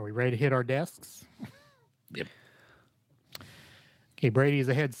 Are we ready to hit our desks? Yep. Okay, Brady is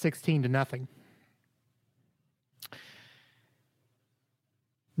ahead 16-0.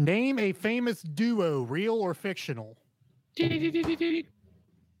 Name a famous duo, real or fictional. Yes.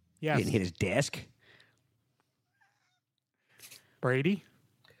 Didn't hit his desk. Brady,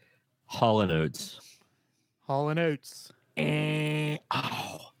 Hall and Oates. Hall and Oates.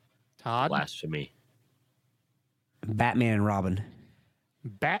 Oh, Todd, blasphemy. Batman and Robin.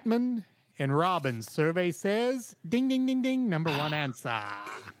 Batman and Robin. Survey says, ding, ding, ding, ding. Number one answer.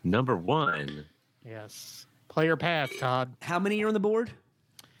 Number one. Yes. Player pass, Todd. How many are on the board?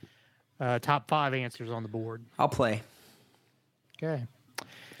 Top 5 answers on the board. I'll play. Okay.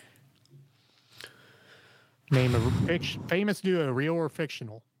 Name a famous duo, real or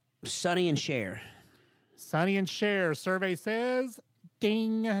fictional. Sonny and Cher. Sonny and Cher. Survey says,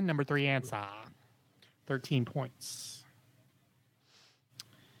 ding. Number 3 answer. 13 points.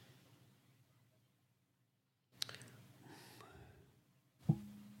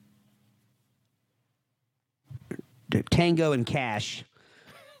 Tango and Cash.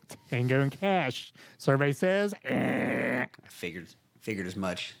 Tango and Cash. Survey says, I figured as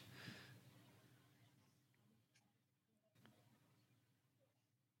much.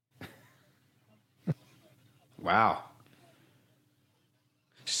 Wow.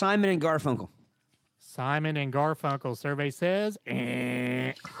 Simon and Garfunkel. Simon and Garfunkel. Survey says,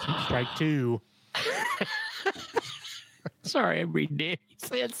 strike 2. Sorry, I'm reading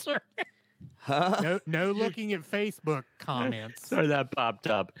Danny's answer. No looking at Facebook comments. Sorry, that popped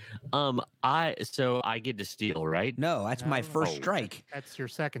up. I get to steal, right? No, that's my first strike. That's your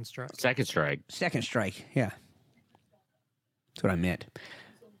second strike. Second strike. Second strike. Yeah. That's what I meant.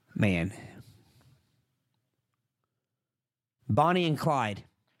 Man. Bonnie and Clyde.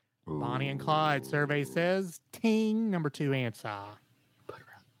 Bonnie and Clyde. Survey says, ting. Number 2 answer.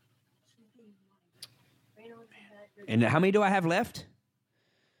 And how many do I have left?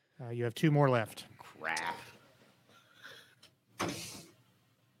 You have 2 more left. Crap.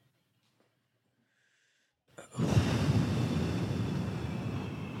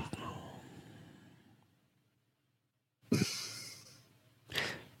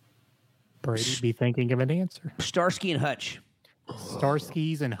 Brady, be thinking of an answer. Starsky and Hutch.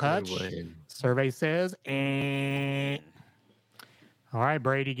 Starskis and Hutch. Survey says, All right,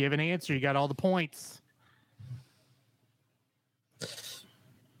 Brady, give an answer. You got all the points.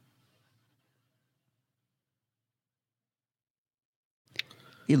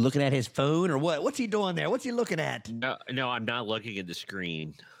 You looking at his phone or what? What's he doing there? What's he looking at? No, I'm not looking at the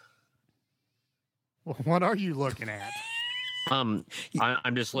screen. What are you looking at? I'm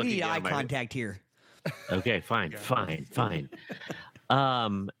just We looking need at eye my. contact here. Okay, fine.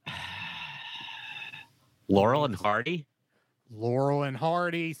 Laurel and Hardy. Laurel and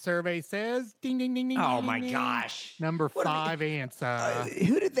Hardy. Survey says, ding, ding, ding, ding. Oh ding, my ding. gosh. Number What are 5 answer.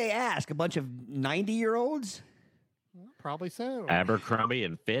 Who did they ask? A bunch of 90-year-olds? Probably so. Abercrombie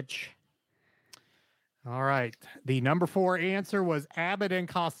and Fitch. All right. The number 4 answer was Abbott and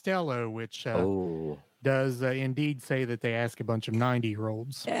Costello, which does indeed say that they ask a bunch of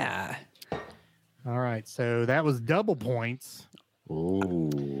 90-year-olds. Yeah. All right. So that was double points. Ooh.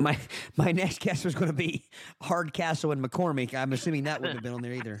 My next guess was going to be Hardcastle and McCormick. I'm assuming that wouldn't have been on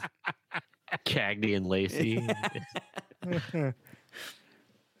there either. Cagney and Lacey.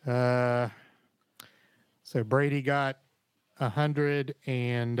 So Brady got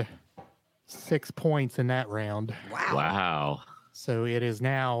 106 points in that round. Wow. So it is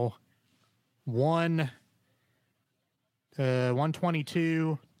now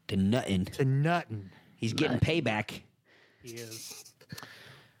 122 To nothing. to nothing. He's getting payback. He is.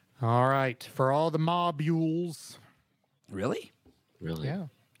 All right. For all the mobules. Really? Really? Yeah.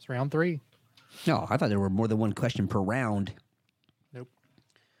 It's round 3. No, I thought there were more than one question per round. Nope.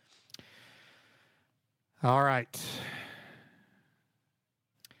 All right.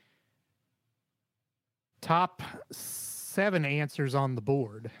 Top 7 answers on the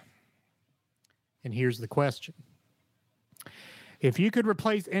board. And here's the question. If you could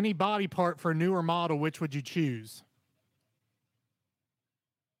replace any body part for a newer model, which would you choose?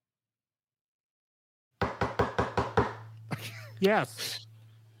 Yes.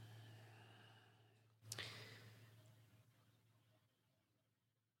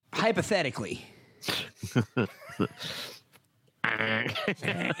 Hypothetically.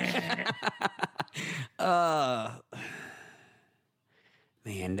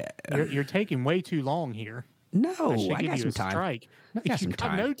 Man, You're taking way too long here. no, Should I give got you some a time. strike. No, I got you some got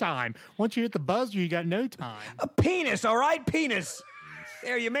time. no time. Once you hit the buzzer, you got no time. A penis, all right, penis.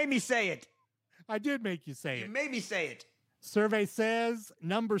 There, you made me say it. I did make you say You it. made me say it. Survey says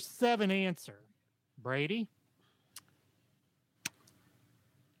number 7 answer. Brady,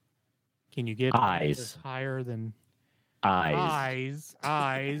 can you get Eyes. higher than Eyes.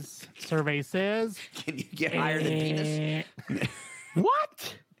 eyes? Survey says Can you get higher than penis? eh.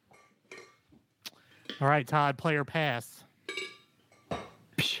 What? All right, Todd, player pass.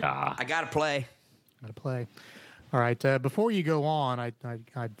 Pshaw. I gotta play. Gotta play. All right. Before you go on, I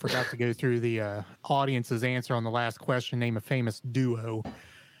forgot to go through the audience's answer on the last question. Name a famous duo.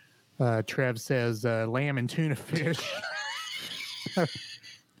 Trev says lamb and tuna fish.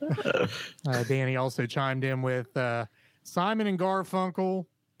 Danny also chimed in with Simon and Garfunkel,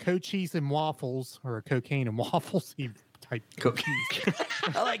 Cochise and waffles, or cocaine and waffles. He typed Cocaine.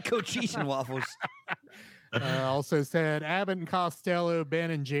 I like Cochise and waffles. Also said Abbott and Costello,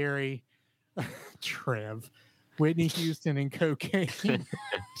 Ben and Jerry, Trev, Whitney Houston and cocaine.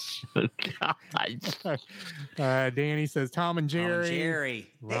 Danny says Tom and Jerry. Jerry.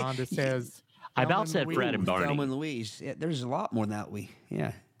 Rhonda says I Thelma about and said Fred and Louise. Barney. Thelma and Louise. Yeah, there's a lot more than that.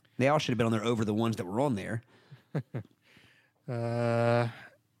 Yeah. They all should have been on there over the ones that were on there.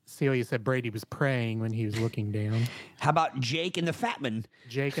 Celia said Brady was praying when he was looking down. How about Jake and the Fatman?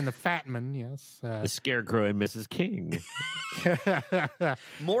 Jake and the Fatman, yes. The Scarecrow and Mrs. King.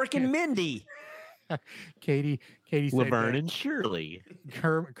 Mork and Mindy. Katie said Laverne and Shirley.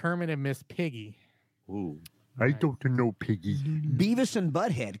 Kermit and Miss Piggy. Ooh. I don't know, Piggy. Beavis and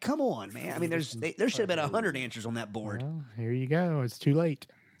Butthead. Come on, man. I mean, there should have been 100 answers on that board. Well, here you go. It's too late.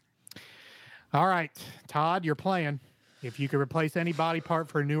 All right, Todd, you're playing. If you could replace any body part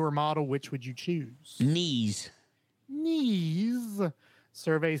for a newer model, which would you choose? Knees. Knees.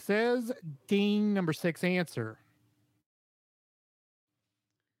 Survey says ding, number 6 answer.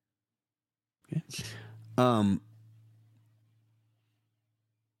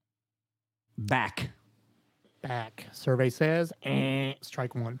 Back. Back. Survey says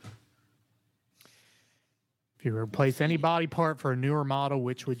strike 1. If you replace any body part for a newer model,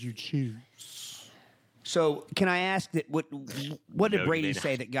 which would you choose? So, can I ask that what did No, Brady you may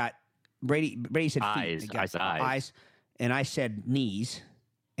say that got Brady said feet. Eyes. That got I said eyes. and I said knees,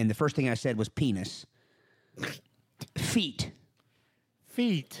 and the first thing I said was penis. Feet.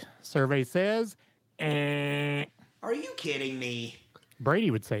 Feet. Survey says Are you kidding me?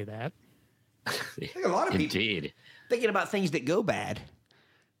 Brady would say that. I think a lot of people Indeed. thinking about things that go bad.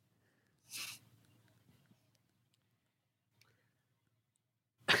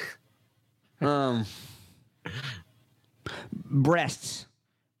 Breasts.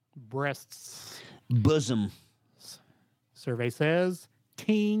 Breasts. Bosom. Survey says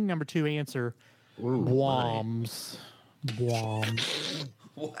ting, number 2 answer. Ooh, Bloms. Bloms.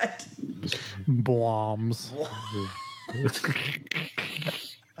 What? Bloms.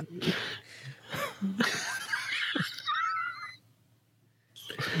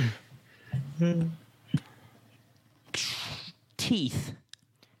 Teeth.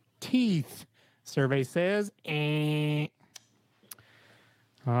 Teeth. Survey says All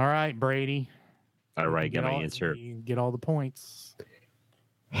right, Brady. All right, get my all, answer. you get all the points.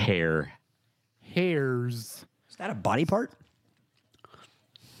 Hair. Hairs. Is that a body part?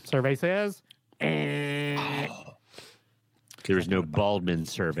 Survey says There was no Baldwin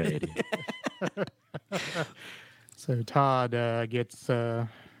surveyed. So Todd gets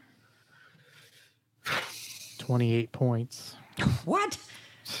 28 points. What?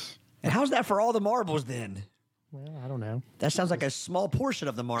 And how's that for all the marbles then? Well, I don't know. That sounds like a small portion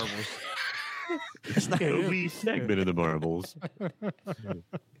of the marbles. It's not A wee segment of the marbles.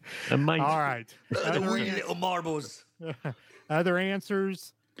 I might. All right. the wee little marbles. Other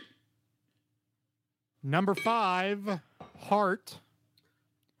answers. Number 5, heart.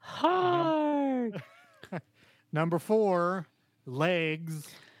 Heart. Number 4, legs.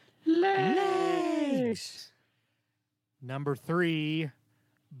 Legs. Number 3,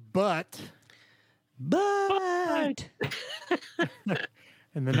 butt. But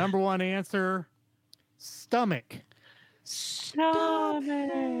And the number 1 answer, stomach.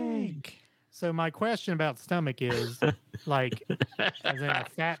 Stomach. So my question about stomach is, like, is it a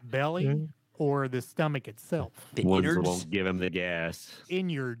fat belly or the stomach itself? the Ones that innards. won't give him the gas.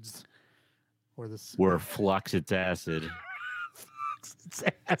 Innards or the Where flux its acid. it's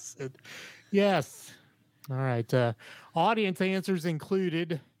acid. Yes. All right. Audience answers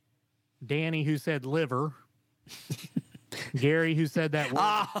included Danny, who said liver. Gary, who said that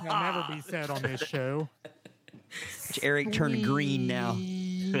word, will never be said on this show. Eric turned green now.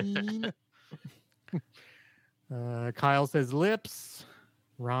 Kyle says lips.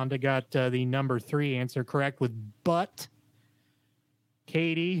 Rhonda got the number 3 answer correct with butt.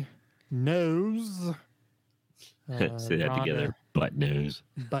 Katie, nose. Say that together. Butt nose.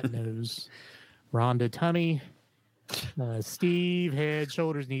 Butt nose. Rhonda, tummy. Steve, head,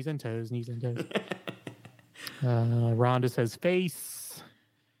 shoulders, knees, and toes. Knees and toes. Rhonda says face.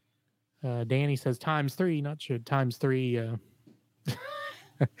 Danny says ×3. Not sure. ×3.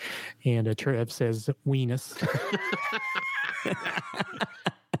 And Trev says weenus.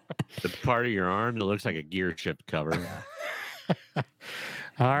 The part of your arm that looks like a gear shift cover. All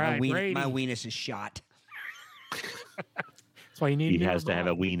right, Brady. My weenus is shot. That's why you need. He has to have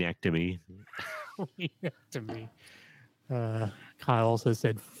a weenectomy. Weenectomy. Kyle also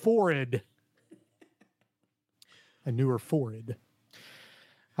said forehead. A newer forehead.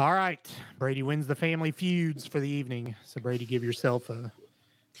 All right, Brady wins the family feuds for the evening. So Brady, give yourself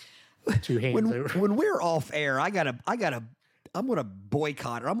 2 hands over. When we're off air, I'm gonna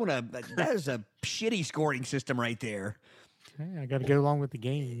boycott her. That is a shitty scoring system right there. Hey, I got to go along with the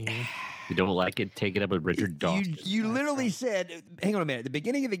game here. You don't like it? Take it up with Richard Dawson. You literally said, hang on a minute. At the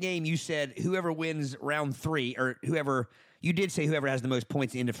beginning of the game, you said whoever wins round 3, or whoever. You did say whoever has the most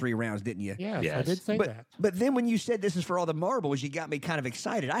points at the end of 3 rounds, didn't you? Yes, I did say that. But then when you said this is for all the marbles, you got me kind of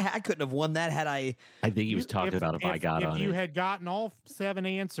excited. I couldn't have won that had I. I think he was talking about if I got on it. If you had gotten all 7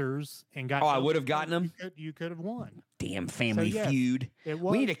 answers and got. Oh, I would have gotten them? You could have won. Damn family yes, feud. It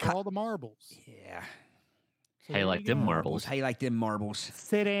was we need to all the marbles. Yeah. So How you there like them go. marbles? How you like them marbles?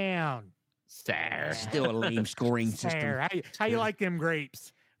 Sit down. Sir. Still a lame scoring system. Sir. How you like them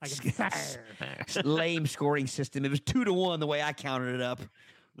grapes? Like a sir. Lame scoring system. It was 2-1 the way I counted it up.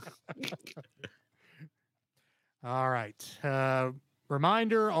 All right.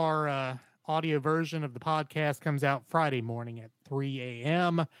 Reminder, our audio version of the podcast comes out Friday morning at 3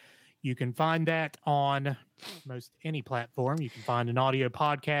 a.m. You can find that on most any platform. You can find an audio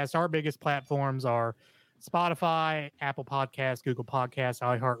podcast. Our biggest platforms are Spotify, Apple Podcasts, Google Podcasts,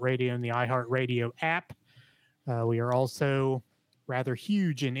 iHeartRadio, and the iHeartRadio app. We are also rather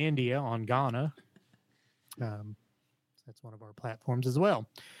huge in India on Ghana. That's one of our platforms as well.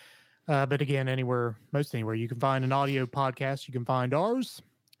 But again, most anywhere you can find an audio podcast, you can find ours.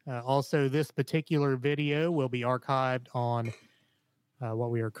 Also, this particular video will be archived on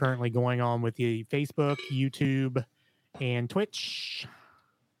what we are currently going on with the Facebook, YouTube, and Twitch.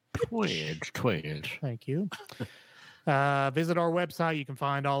 Twitch. Thank you. Visit our website. You can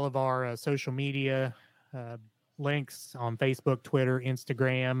find all of our social media links on Facebook, Twitter,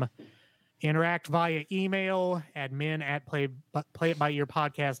 Instagram. Interact via email,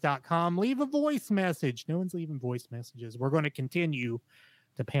 admin@playitbyearpodcast.com. Leave a voice message. No one's leaving voice messages. We're going to continue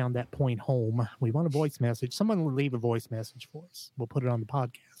to pound that point home. We want a voice message. Someone will leave a voice message for us. We'll put it on the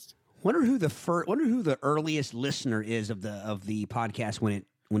podcast. Wonder who the earliest listener is of the podcast when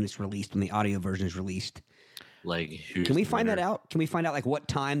it's released, when the audio version is released. Like, can we find that out? Can we find out like what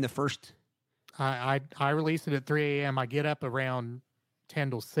time the first? I release it at 3 a.m. I get up around 10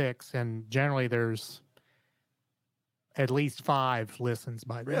 till 6, and generally there's at least 5 listens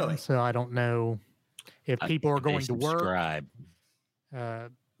by then. Really? So I don't know if people are going to work. Subscribe.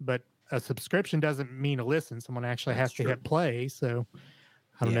 But a subscription doesn't mean a listen. Someone actually has to hit play. So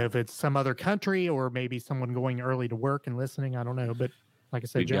I don't know if it's some other country or maybe someone going early to work and listening. I don't know. But like I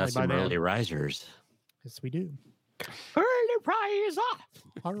said, We've got generally by some then, early risers. yes, we do. Early riser.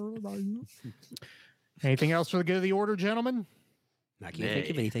 Anything else for the good of the order, gentlemen? I can't think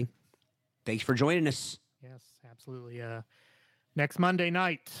of anything. Thanks for joining us. Yes, absolutely. Next Monday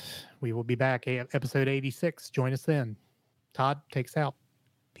night, we will be back, episode 86. Join us then. Todd, takes out.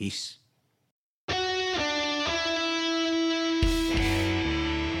 Peace.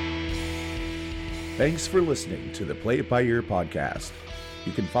 Thanks for listening to the Play It By Ear podcast.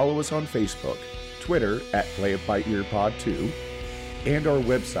 You can follow us on Facebook, Twitter @PlayItByEarPod2, and our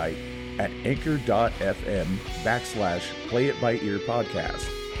website at anchor.fm/PlayItByEarPodcast.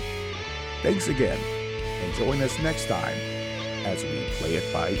 Thanks again, and join us next time as we play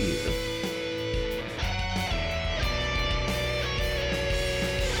it by ear.